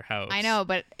into your house. I know,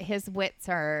 but his wits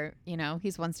are,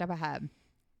 he's one step ahead.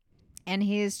 And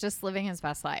he's just living his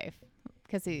best life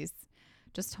because he's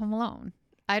just home alone.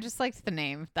 I just liked the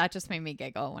name. That just made me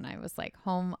giggle when I was like,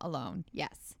 Home Alone.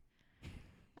 Yes.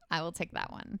 I will take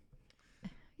that one.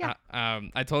 Yeah.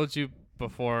 I told you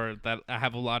before that I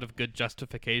have a lot of good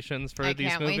justifications for these movies.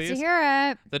 I can't wait to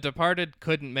hear it. The Departed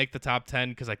couldn't make the top 10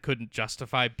 because I couldn't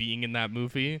justify being in that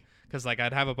movie. Because, like,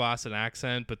 I'd have a Boston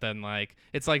accent, but then, like,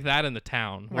 it's like that in The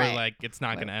Town where, like, it's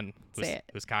not going to end.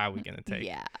 Whose car are we going to take?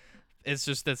 Yeah. It's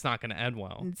not going to end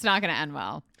well. It's not going to end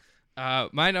well.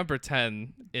 My number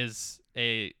 10 is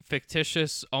a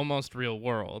fictitious, almost real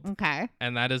world. Okay.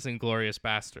 And that is Inglourious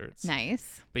Bastards.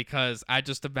 Nice. Because I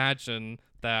just imagine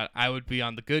that I would be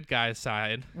on the good guy's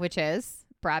side. Which is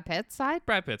Brad Pitt's side?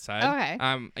 Brad Pitt's side. Okay.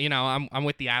 I'm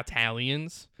with the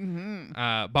Italians. Mm-hmm.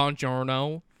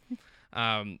 Buongiorno.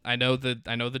 I know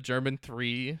the German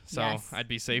 3, so yes. I'd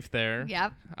be safe there.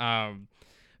 Yep.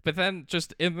 But then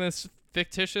just in this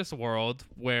fictitious world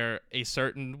where a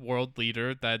certain world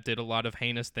leader that did a lot of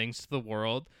heinous things to the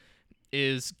world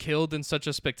is killed in such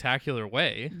a spectacular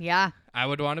way. Yeah. I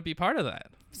would want to be part of that.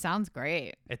 Sounds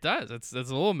great. It does. It's a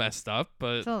little messed up,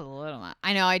 but it's a little.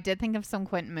 I know. I did think of some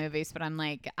Quentin movies, but I'm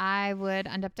like, I would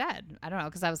end up dead. I don't know,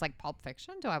 because I was like, Pulp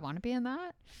Fiction. Do I want to be in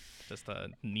that? Just a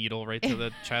needle right to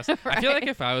the chest. Right. I feel like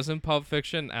if I was in Pulp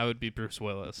Fiction, I would be Bruce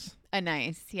Willis.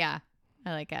 Nice. Yeah.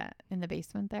 I like it. In the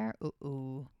basement there.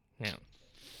 Ooh. Yeah.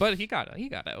 But he got out. He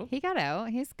got out.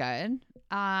 He's good.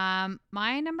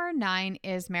 My number 9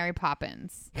 is Mary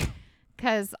Poppins.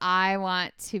 Because I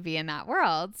want to be in that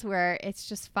world where it's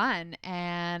just fun,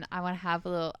 and I want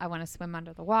to I want to swim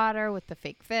under the water with the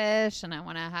fake fish, and I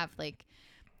want to have like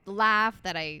laugh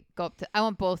that I go up to. I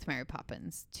want both Mary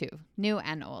Poppins too, new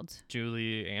and old.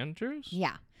 Julie Andrews.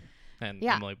 Yeah. And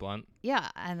Emily Blunt. Yeah,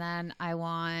 and then I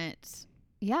want.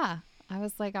 Yeah, I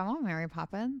was like, I want Mary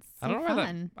Poppins. So I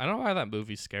don't know why that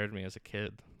movie scared me as a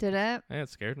kid. Did it? Yeah, it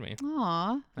scared me.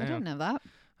 Aw, I didn't know that.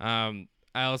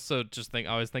 I also just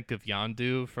always think of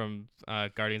Yondu from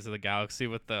Guardians of the Galaxy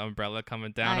with the umbrella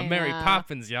coming down. Mary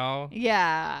Poppins, y'all.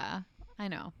 Yeah, I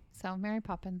know. So Mary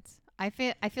Poppins. I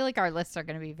feel like our lists are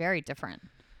going to be very different.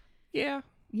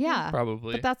 Yeah,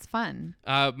 probably. But that's fun.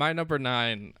 My number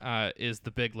 9 is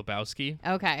The Big Lebowski.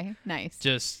 Okay, nice.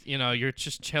 Just you're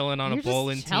just chilling on a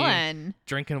bowling team,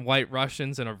 drinking White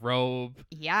Russians in a robe.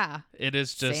 Yeah, it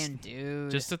is just saying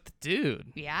dude. Just with the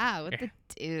dude. Yeah, with the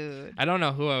dude. I don't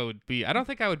know who I would be. I don't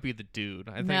think I would be the dude.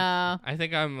 I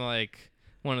think I'm like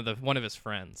one of his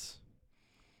friends.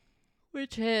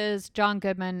 Which is John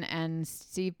Goodman and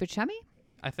Steve Buscemi?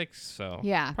 I think so.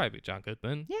 Yeah, probably John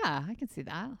Goodman. Yeah, I can see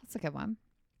that. That's a good one.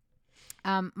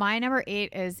 My number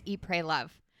 8 is Eat, Pray,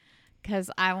 Love,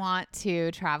 because I want to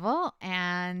travel.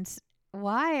 And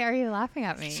why are you laughing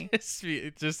at me?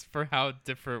 just for how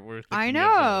different we're thinking. I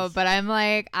know, but I'm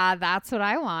like, that's what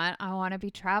I want. I want to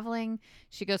be traveling.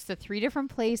 She goes to 3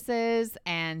 different places,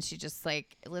 and she just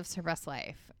like lives her best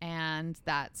life, and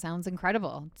that sounds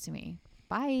incredible to me.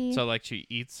 Bye. So like she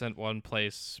eats at one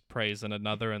place, prays in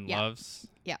another, and loves.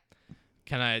 Yeah.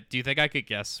 Do you think I could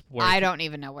guess where? I don't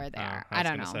even know where they are. I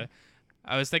don't know.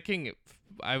 I was thinking,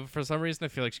 for some reason, I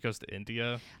feel like she goes to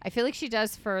India. I feel like she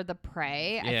does for the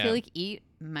pray. Yeah. I feel like eat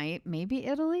maybe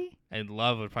Italy. And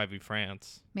love would probably be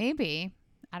France. Maybe.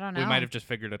 I don't know. We might have just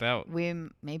figured it out. We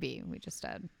just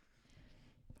did.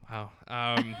 Wow.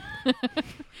 I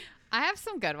have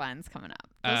some good ones coming up.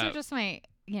 Those are just my,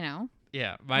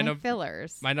 Yeah, my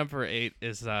fillers. My number 8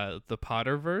 is the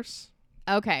Potterverse.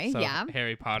 Okay, so yeah.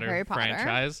 Harry Potter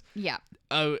franchise. Yeah.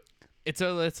 It's a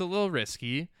little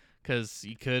risky because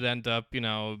you could end up,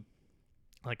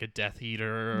 like a Death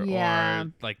Eater or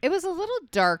like. It was a little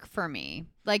dark for me,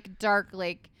 like dark,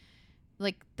 like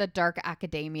the dark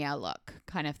academia look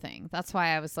kind of thing. That's why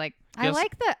I was like, I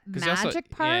like the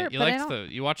magic part. Yeah,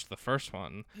 you watched the first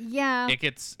one. Yeah. It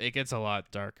gets a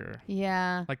lot darker.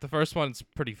 Yeah. Like the first one's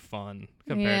pretty fun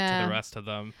compared to the rest of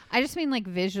them. I just mean like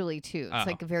visually too. It's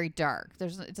like very dark.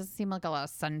 It doesn't seem like a lot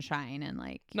of sunshine and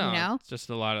like, it's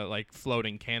just a lot of like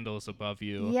floating candles above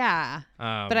you. Yeah.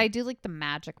 But I do like the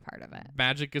magic part of it.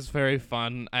 Magic is very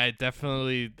fun. I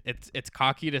definitely, it's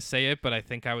cocky to say it, but I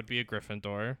think I would be a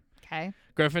Gryffindor. Okay.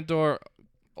 Gryffindor,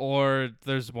 or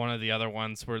there's one of the other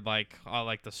ones where like all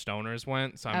like the stoners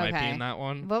went, so I might be in that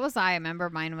one. What was I remember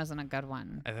mine wasn't a good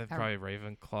one. I think probably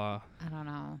Ravenclaw. I don't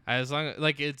know. As long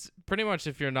like it's pretty much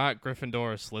if you're not Gryffindor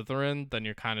or Slytherin, then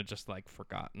you're kind of just like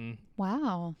forgotten.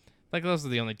 Wow. Like those are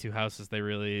the only 2 houses they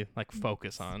really like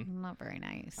focus on. Not very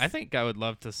nice. I think I would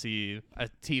love to see a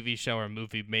TV show or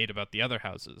movie made about the other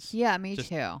houses. Yeah, me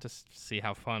too. Just see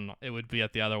how fun it would be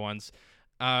at the other ones.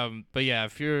 But yeah,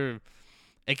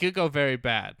 it could go very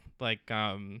bad. Like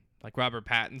Robert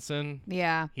Pattinson.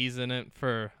 Yeah. He's in it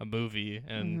for a movie,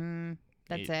 and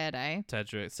that's it, eh?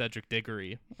 Cedric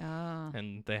Diggory. Oh.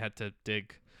 And they had to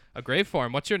dig a great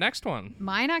form. What's your next one?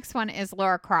 My next one is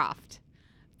Lara Croft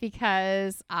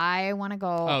because I want to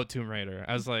go. Oh, Tomb Raider.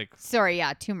 I was like, sorry,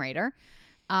 yeah, Tomb Raider.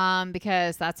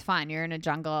 Because that's fun. You're in a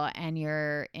jungle and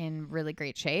you're in really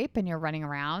great shape and you're running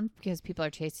around because people are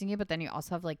chasing you, but then you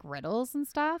also have like riddles and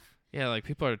stuff. Yeah, like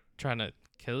people are trying to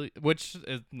kill you, which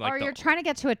is like. Or you're trying to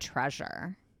get to a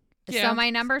treasure. Yeah. So my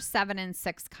number 7 and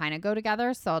 6 kind of go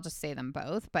together, so I'll just say them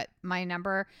both. But my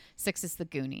number 6 is the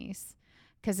Goonies.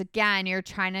 Because again, you're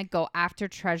trying to go after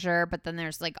treasure, but then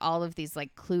there's like all of these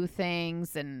like clue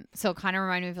things. And so it kind of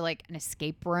reminded me of like an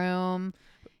escape room.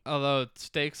 Although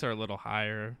stakes are a little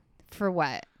higher. For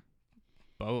what?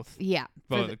 Both. Yeah.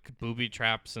 Both booby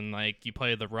traps and like you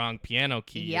play the wrong piano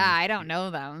key. Yeah, I don't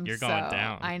know them. You're going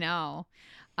down. I know.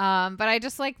 But I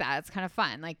just like that. It's kind of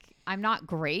fun. Like I'm not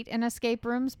great in escape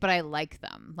rooms, but I like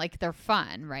them. Like they're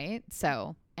fun, right?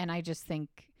 So, and I just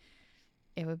think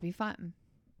it would be fun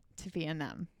to be in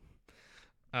them.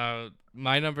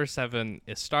 My number 7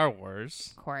 is Star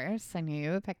Wars. Of course, I knew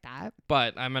you would pick that.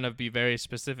 But I'm going to be very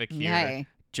specific here. Yay.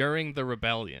 During the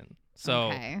rebellion.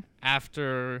 So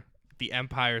after the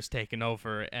Empire's taken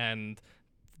over and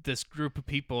this group of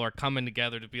people are coming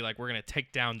together to be like, we're going to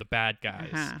take down the bad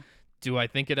guys. Uh-huh. Do I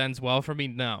think it ends well for me?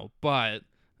 No. But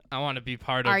I want to be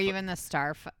part of... Are you in the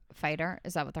Star Fighter?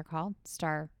 Is that what they're called?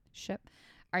 Starship?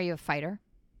 Are you a fighter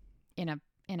in a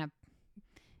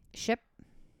ship?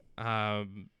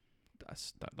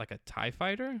 Like a TIE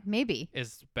fighter? Maybe.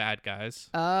 Is bad guys.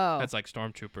 Oh. That's like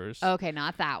stormtroopers. Okay,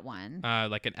 not that one.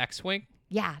 Like an X-Wing?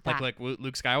 Yeah, that. Like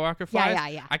Luke Skywalker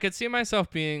flies? Yeah. I could see myself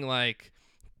being like,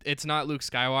 it's not Luke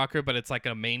Skywalker, but it's like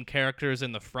a main character is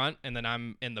in the front, and then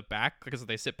I'm in the back because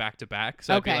they sit back to back.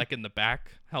 So I'd be like in the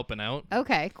back helping out.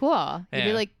 Okay, cool. Yeah. You'd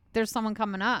be like, there's someone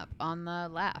coming up on the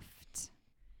left.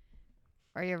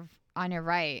 Or you're on your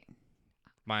right.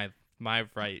 My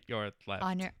right, your left.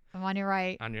 On your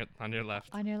right. On your left.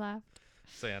 On your left.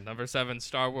 So yeah, number 7,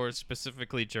 Star Wars,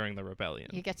 specifically during the rebellion.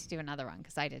 You get to do another one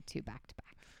because I did 2 back to back.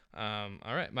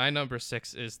 All right, my number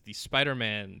 6 is the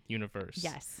Spider-Man universe.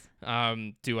 Yes.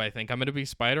 Do I think I'm gonna be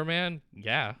Spider-Man?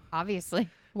 Yeah. Obviously.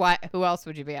 What? Who else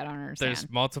would you be? I don't understand. There's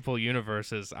multiple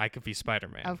universes. I could be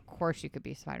Spider-Man. Of course, you could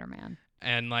be Spider-Man.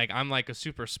 And like I'm like a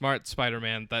super smart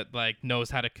Spider-Man that like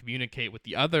knows how to communicate with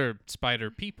the other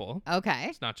spider people. Okay.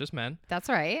 It's not just men. That's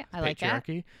right. I like that.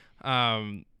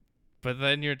 Patriarchy. But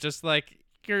then you're just like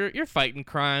you're fighting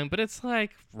crime, but it's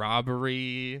like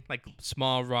robbery, like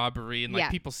small robbery, and like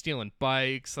people stealing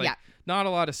bikes. Like not a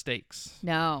lot of stakes.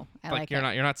 No, I like you're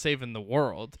not saving the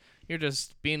world. You're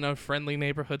just being a friendly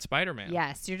neighborhood Spider-Man.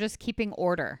 Yes, you're just keeping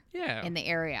order. Yeah. In the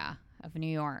area of New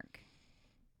York.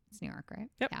 It's New York, right?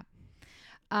 Yep.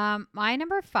 Yeah. My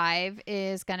number 5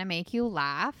 is gonna make you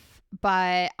laugh,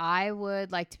 but I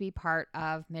would like to be part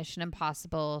of Mission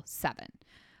Impossible 7.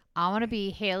 I want to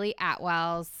be Haley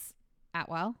Atwell?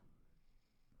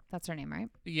 That's her name, right?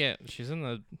 Yeah, she's in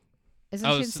the... Isn't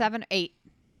she in 7, 8?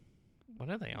 What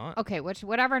are they on? Okay,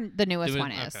 whatever the newest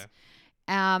one is. Okay.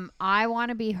 I want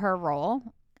to be her role.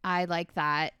 I like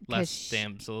that. Less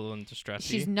damsel in distress.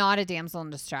 She's not a damsel in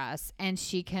distress. And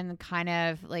she can kind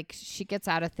of, like, she gets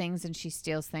out of things and she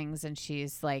steals things. And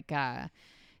she's like not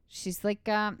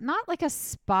like a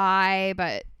spy,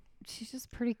 but... she's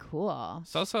just pretty cool.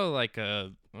 It's also like I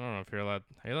don't know if you're allowed.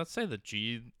 Hey, let's say the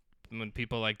G when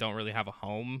people like don't really have a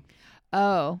home.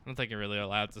 Oh. I don't think you're really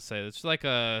allowed to say it. It's like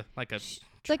a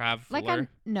traveler. Like a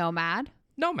nomad.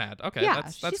 Nomad. Okay. Yeah,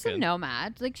 that's she's good. a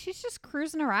nomad. Like she's just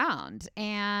cruising around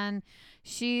and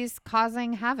she's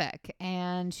causing havoc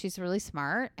and she's really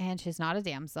smart and she's not a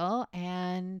damsel.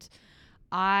 And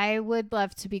I would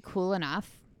love to be cool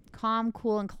enough, calm,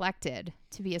 cool, and collected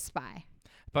to be a spy.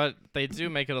 But they do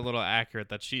make it a little accurate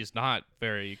that she's not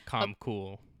very calm,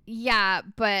 cool. Yeah,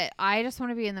 but I just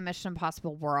want to be in the Mission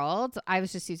Impossible world. I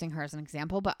was just using her as an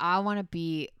example, but I want to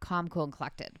be calm, cool, and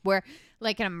collected. Where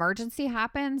like an emergency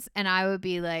happens and I would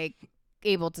be like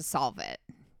able to solve it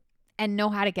and know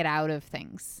how to get out of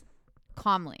things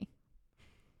calmly,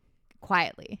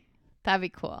 quietly. That'd be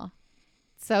cool.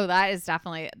 So that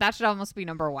should almost be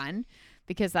number 1.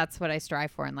 Because that's what I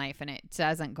strive for in life, and it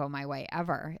doesn't go my way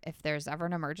ever. If there's ever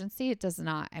an emergency,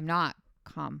 I'm not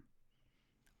calm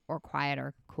or quiet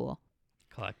or cool.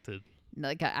 Collected.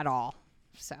 Like at all.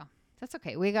 So that's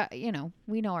okay. We know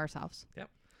ourselves. Yep.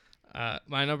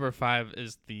 My number 5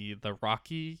 is the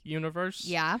Rocky universe.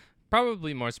 Yeah.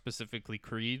 Probably more specifically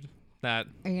Creed. Are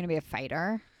you going to be a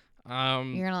fighter? You're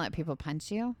going to let people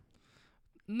punch you?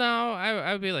 No,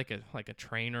 I would be like a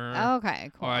trainer.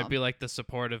 Okay, cool. Or I'd be like the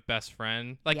supportive best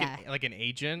friend, like an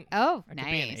agent. Oh, I nice.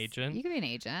 could be an agent. You could be an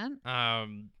agent.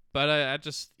 But I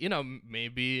just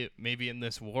maybe in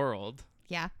this world,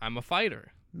 yeah, I'm a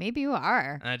fighter. Maybe you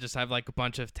are. And I just have like a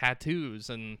bunch of tattoos,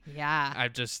 and I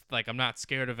just like, I'm not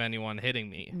scared of anyone hitting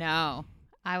me. No,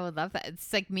 I would love that.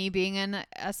 It's like me being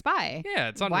a spy. Yeah,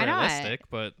 it's unrealistic,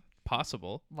 but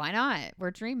possible. Why not?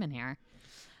 We're dreaming here.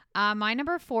 My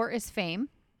number 4 is Fame,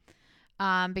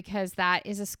 because that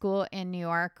is a school in New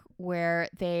York where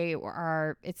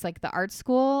it's like the art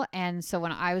school. And so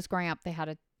when I was growing up, they had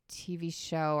a TV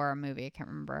show or a movie. I can't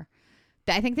remember.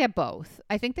 I think they have both.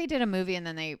 I think they did a movie and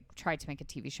then they tried to make a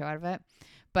TV show out of it.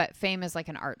 But Fame is like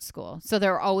an art school. So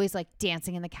they're always like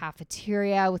dancing in the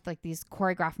cafeteria with like these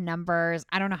choreographed numbers.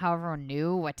 I don't know how everyone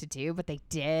knew what to do, but they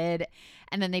did.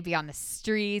 And then they'd be on the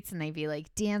streets and they'd be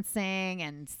like dancing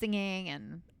and singing.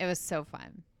 And it was so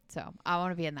fun. So I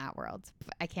want to be in that world.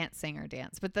 I can't sing or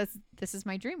dance, but this is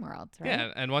my dream world, right?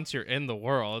 Yeah, and once you're in the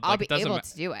world, I'll be able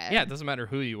to do it. Yeah, it doesn't matter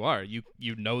who you are. You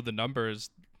know the numbers,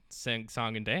 sing,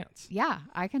 song, and dance. Yeah,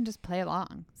 I can just play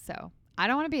along. So I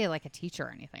don't want to be like a teacher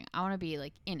or anything. I want to be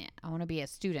like in it. I want to be a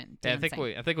student dancing.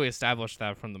 Yeah, I think we established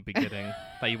that from the beginning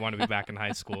that you want to be back in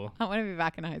high school. I want to be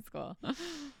back in high school.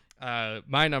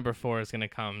 My number 4 is going to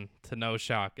come to no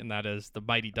shock, and that is the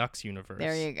Mighty Ducks universe.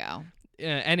 There you go.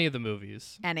 Any of the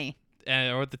movies. Any.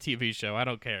 Or the TV show. I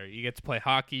don't care. You get to play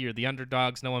hockey. You're the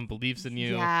underdogs. No one believes in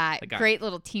you. Yeah. Great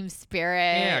little team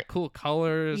spirit. Yeah. Cool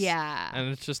colors. Yeah. And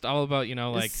it's just all about,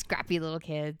 like scrappy little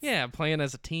kids. Yeah. Playing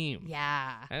as a team.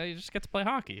 Yeah. And you just get to play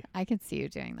hockey. I can see you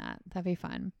doing that. That'd be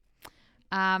fun.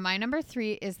 My number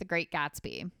 3 is The Great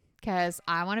Gatsby, because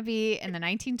I want to be in the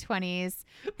 1920s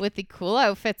with the cool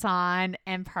outfits on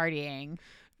and partying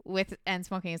and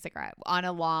smoking a cigarette on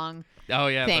a long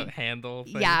thing. The handle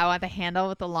thing. Yeah, I want the handle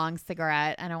with the long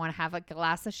cigarette, and I want to have a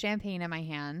glass of champagne in my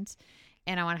hand,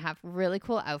 and I want to have really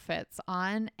cool outfits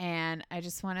on, and I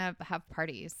just want to have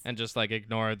parties. And just like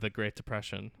ignore the Great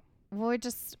Depression. We're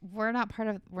just not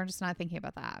thinking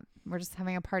about that. We're just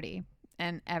having a party,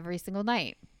 and every single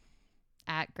night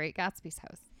at Great Gatsby's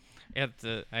house. Yeah,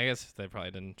 I guess they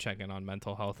probably didn't check in on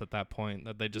mental health at that point.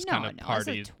 That they just kind of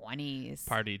partied. 20s.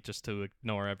 Partied just to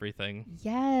ignore everything.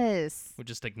 Yes. We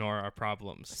just ignore our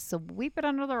problems. Sweep it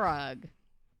under the rug.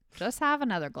 Just have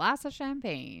another glass of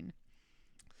champagne.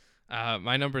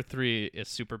 My number 3 is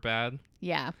Superbad.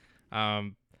 Yeah.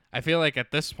 I feel like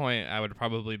at this point I would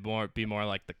probably be more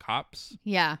like the cops.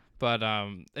 Yeah. But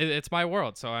it's my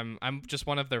world, so I'm just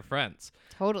one of their friends.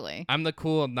 Totally. I'm the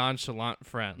cool, nonchalant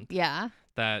friend. Yeah.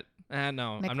 That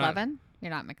no, McLovin? I'm not.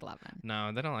 You're not McLovin.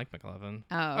 No, they don't like McLovin.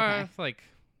 Oh, okay. Or like,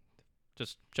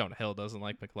 just Jonah Hill doesn't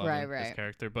like McLovin, right. his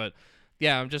character. But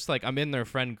yeah, I'm just like, I'm in their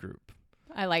friend group.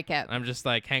 I like it. I'm just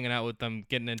like hanging out with them,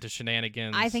 getting into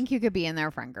shenanigans. I think you could be in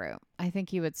their friend group. I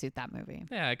think you would suit that movie.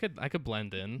 Yeah, I could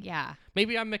blend in. Yeah.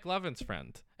 Maybe I'm McLovin's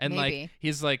friend. And Maybe.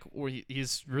 like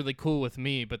he's really cool with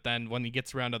me, but then when he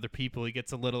gets around other people, he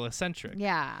gets a little eccentric.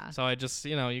 Yeah. So I just,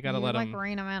 you got to let him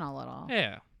rein him in a little.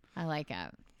 Yeah. I like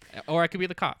it. Or I could be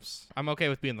the cops. I'm okay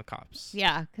with being the cops.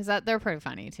 Yeah, because they're pretty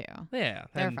funny too. Yeah.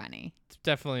 They're funny.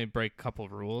 Definitely break a couple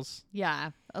rules.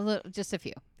 Yeah. Just a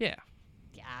few. Yeah.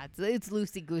 Yeah, it's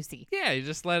loosey goosey. Yeah, you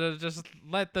just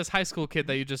let this high school kid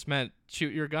that you just met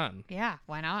shoot your gun. Yeah,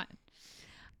 why not?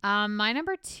 My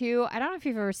number 2, I don't know if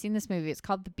you've ever seen this movie. It's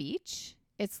called The Beach.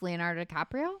 It's Leonardo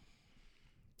DiCaprio.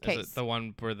 Is it the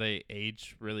one where they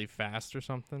age really fast or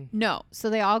something? No. So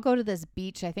they all go to this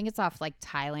beach. I think it's off like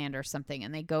Thailand or something.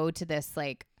 And they go to this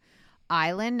like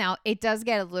island. Now, it does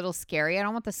get a little scary. I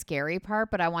don't want the scary part,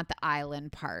 but I want the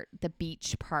island part, the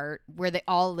beach part, where they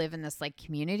all live in this like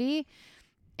community.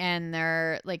 And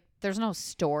they're like, there's no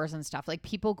stores and stuff. Like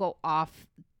people go off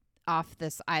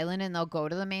this island and they'll go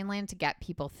to the mainland to get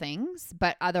people things.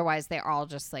 But otherwise, they're all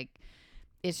just like,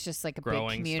 it's just like a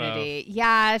growing big community. Stuff.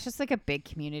 Yeah, it's just like a big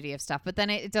community of stuff. But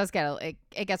then it does get,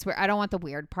 it gets weird. I don't want the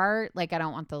weird part. Like, I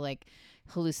don't want the like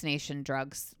hallucination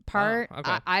drugs part. Oh,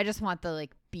 okay. I just want the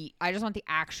like I just want the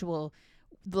actual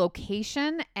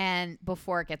location and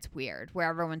before it gets weird, where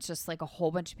everyone's just like a whole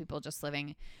bunch of people just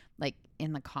living like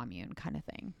in the commune kind of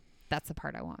thing. That's the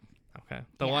part I want. Okay.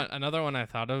 Another one I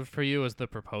thought of for you was The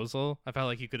Proposal. I felt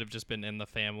like you could have just been in the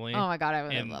family. Oh my God, I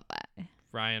would love that.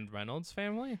 Ryan Reynolds'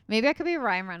 family? Maybe I could be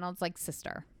Ryan Reynolds' like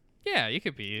sister. Yeah, you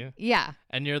could be. Yeah.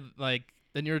 And you're like,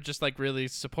 then you're just like really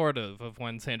supportive of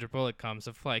when Sandra Bullock comes,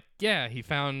 of like, yeah, he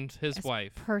found his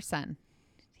wife. Person.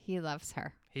 He loves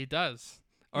her. He does.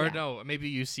 Or no, maybe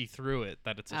you see through it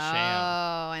that it's a sham.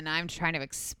 Oh, and I'm trying to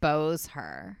expose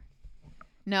her.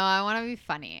 No, I want to be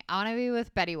funny. I want to be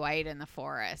with Betty White in the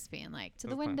forest, being like, to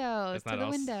the window, to the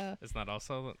window. It's not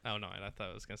also... Oh, no, I thought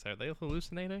I was going to say, are they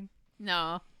hallucinating?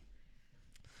 No.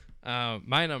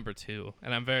 My number 2,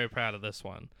 and I'm very proud of this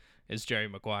one, is Jerry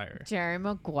Maguire. Jerry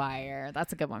Maguire.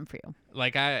 That's a good one for you.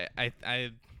 Like, I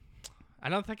I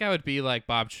don't think I would be like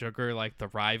Bob Sugar, like the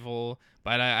rival,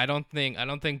 but I don't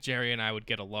think Jerry and I would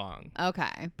get along.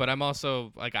 Okay. But I'm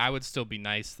also like, I would still be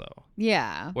nice though.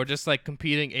 Yeah. We're just like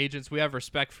competing agents. We have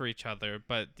respect for each other,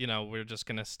 but we're just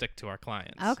gonna stick to our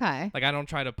clients. Okay. Like I don't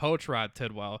try to poach Rod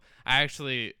Tidwell. I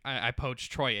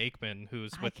poached Troy Aikman,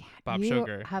 who's with Bob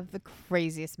Sugar. You have the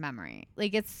craziest memory.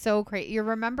 Like it's so crazy. You're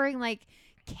remembering like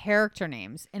character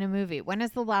names in a movie. When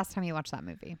is the last time you watched that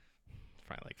movie?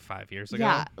 Probably like 5 years ago.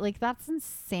 Yeah, like that's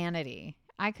insanity.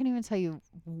 I couldn't even tell you.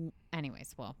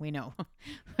 Anyways, well, we know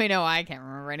I can't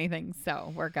remember anything,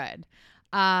 so we're good.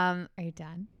 Are you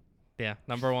done? Yeah,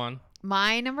 number one.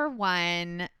 My number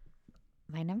one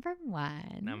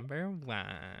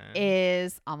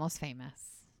is Almost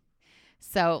Famous.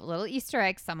 So, little Easter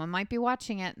egg. Someone might be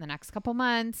watching it in the next couple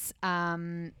months.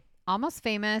 Almost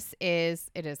Famous is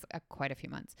quite a few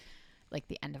months, like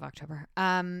the end of October.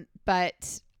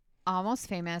 But Almost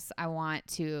Famous, I want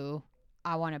to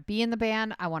be in the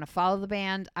band. I want to follow the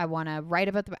band. I want to write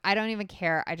about I don't even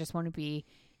care. I just want to be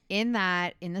in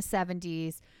that in the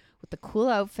 70s with the cool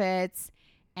outfits.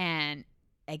 And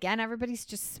again, everybody's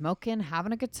just smoking,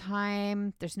 having a good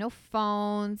time. There's no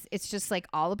phones. It's just like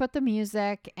all about the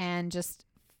music and just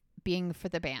being there for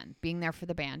the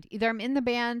band. Either I'm in the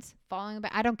band, following the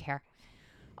band. I don't care.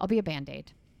 I'll be a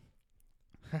Band-Aid.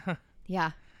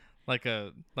 Yeah. Like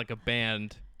a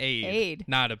band aid,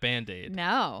 not a Band-Aid.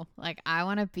 No, like I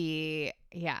want to be,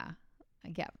 yeah.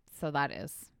 So that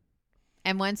is.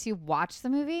 And once you watch the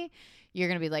movie, you're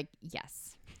going to be like,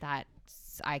 yes,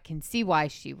 I can see why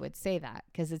she would say that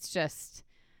because it's just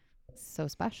so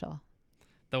special.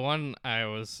 The one I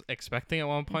was expecting at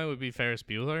one point would be Ferris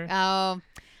Bueller. Oh,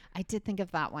 I did think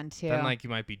of that one too. Then like you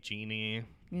might be Jeannie.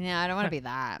 Yeah, I don't want to be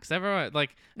that. Because everyone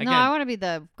like again, no, I want to be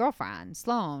the girlfriend,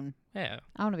 Sloane. Yeah,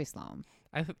 I want to be Sloane.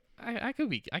 I could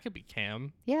be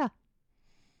Cam. Yeah.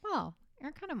 Well,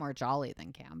 you're kind of more jolly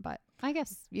than Cam, but I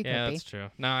guess you could be. Yeah, that's true.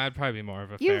 No, I'd probably be more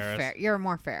of a Ferris. You're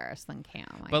more Ferris than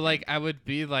Cam. But like, I would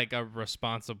be like a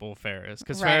responsible Ferris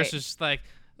because Ferris is just like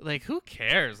who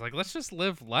cares? Like, let's just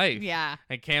live life. Yeah.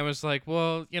 And Cam was like,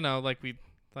 well, like we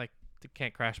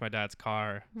can't crash my dad's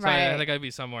car. So right. I think I'd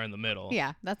be somewhere in the middle.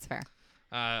 Yeah, that's fair.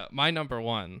 My number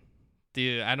one.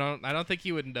 Dude, I don't think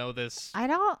you would know this. I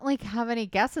don't like have any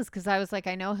guesses because I was like,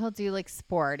 I know he'll do like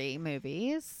sporty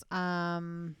movies.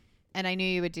 And I knew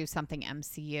you would do something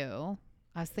MCU.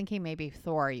 I was thinking maybe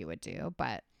Thor you would do,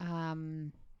 but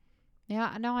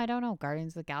yeah, no, I don't know.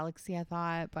 Guardians of the Galaxy, I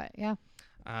thought, but yeah.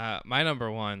 My number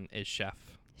one is Chef.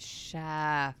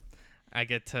 I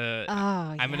get to.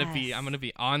 Oh, I'm gonna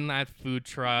be on that food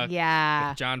truck.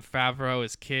 Yeah. With Jon Favreau,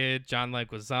 his kid, John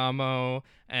Leguizamo,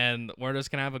 and we're just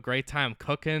gonna have a great time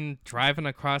cooking, driving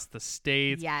across the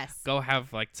states. Yes. Go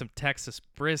have like some Texas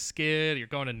brisket. You're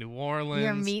going to New Orleans.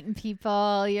 You're meeting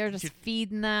people. You're just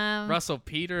feeding them. Russell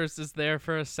Peters is there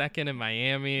for a second in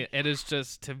Miami. It is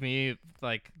just to me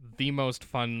like the most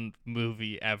fun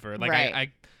movie ever. Like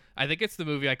right. I think it's the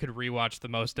movie I could rewatch the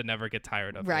most and never get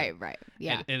tired of. Right.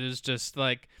 Yeah. It is just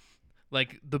like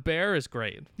The Bear is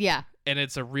great. Yeah. And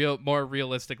it's a more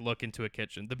realistic look into a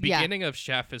kitchen. The beginning of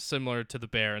Chef is similar to The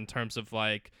Bear in terms of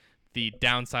like the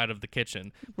downside of the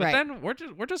kitchen. But then we're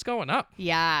just going up.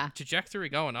 Yeah. Trajectory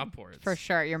going upwards. For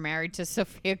sure. You're married to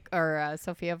Sofia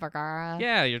Vergara.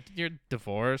 Yeah, you're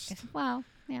divorced. Well,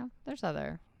 yeah, there's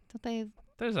other.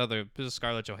 There's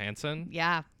Scarlett Johansson.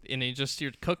 Yeah. And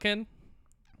you're cooking.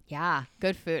 Yeah,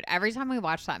 good food. Every time we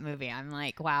watch that movie, I'm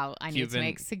like, wow, I need to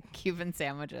make some Cuban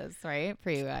sandwiches, right?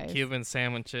 For you guys. Cuban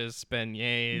sandwiches,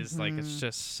 beignets, like it's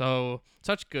just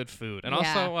such good food. And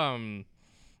also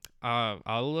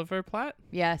Oliver Platt.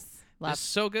 Yes. Is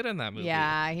so good in that movie.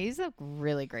 Yeah, he's a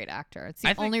really great actor. It's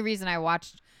the only reason I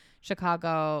watched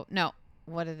Chicago. No,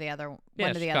 what are the other?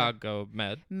 Yeah, Chicago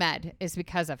Med is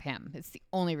because of him. It's the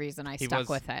only reason I stuck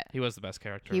with it. He was the best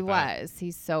character. He was.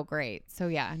 He's so great. So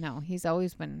yeah, no, he's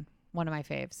always been one of my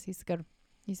faves. He's a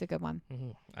good one.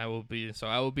 Mm-hmm. I'll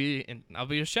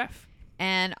be a chef.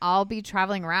 And I'll be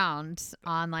traveling around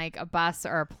on like a bus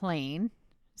or a plane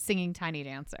singing Tiny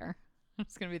Dancer.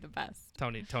 It's going to be the best.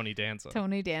 Tony Danza.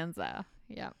 Tony Danza.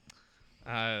 Yeah.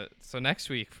 So next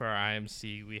week for our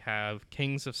IMC, we have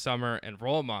Kings of Summer and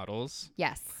Role Models.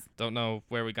 Yes. Don't know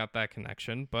where we got that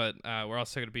connection, but we're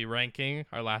also going to be ranking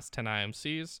our last 10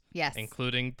 IMCs. Yes.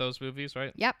 Including those movies,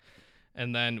 right? Yep.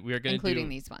 And then we're going to including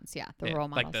these ones, yeah. The role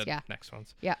models, like the next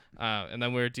ones. Yeah. And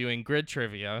then we're doing grid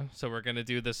trivia. So we're going to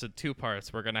do this in two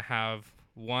parts. We're going to have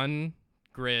one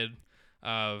grid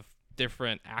of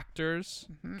different actors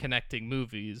connecting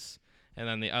movies, and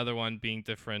then the other one being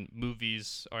different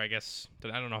movies, or I guess,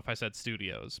 I don't know if I said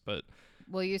studios, but...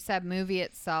 Well, you said movie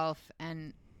itself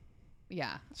and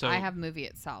Yeah. So I have movie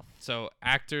itself. So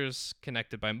actors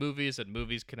connected by movies and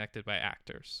movies connected by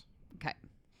actors. Okay.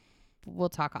 We'll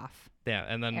talk off. Yeah,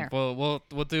 and then we'll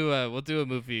do a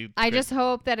movie. I just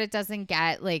hope that it doesn't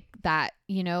get like that,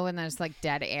 you know, when there's like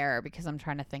dead air, because I'm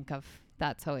trying to think of,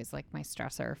 that's always like my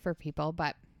stressor for people,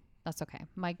 but that's okay.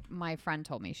 My friend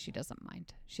told me she doesn't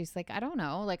mind. She's like, I don't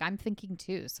know, like I'm thinking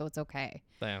too, so it's okay.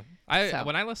 Yeah.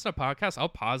 When I listen to podcasts, I'll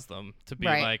pause them to be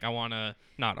like, I want to,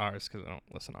 not ours, because I don't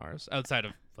listen to ours outside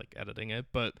of like editing it,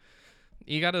 but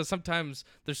you gotta, sometimes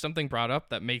there's something brought up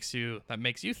that makes you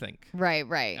think. Right.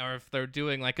 Or if they're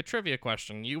doing like a trivia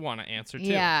question, you want to answer too.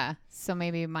 Yeah. So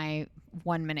maybe my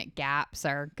 1 minute gaps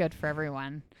are good for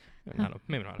everyone.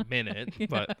 Maybe not a minute,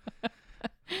 but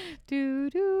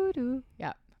do.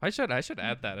 Yeah. I should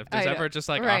add that. If there's ever just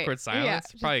like awkward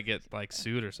silence, yeah. probably get like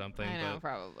sued or something. I know,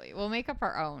 probably. We'll make up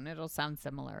our own. It'll sound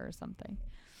similar or something.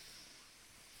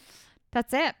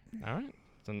 That's it. All right.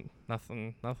 So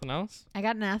nothing else? I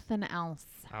got nothing else.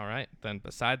 All right. Then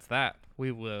besides that,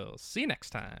 we will see you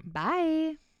next time.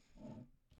 Bye.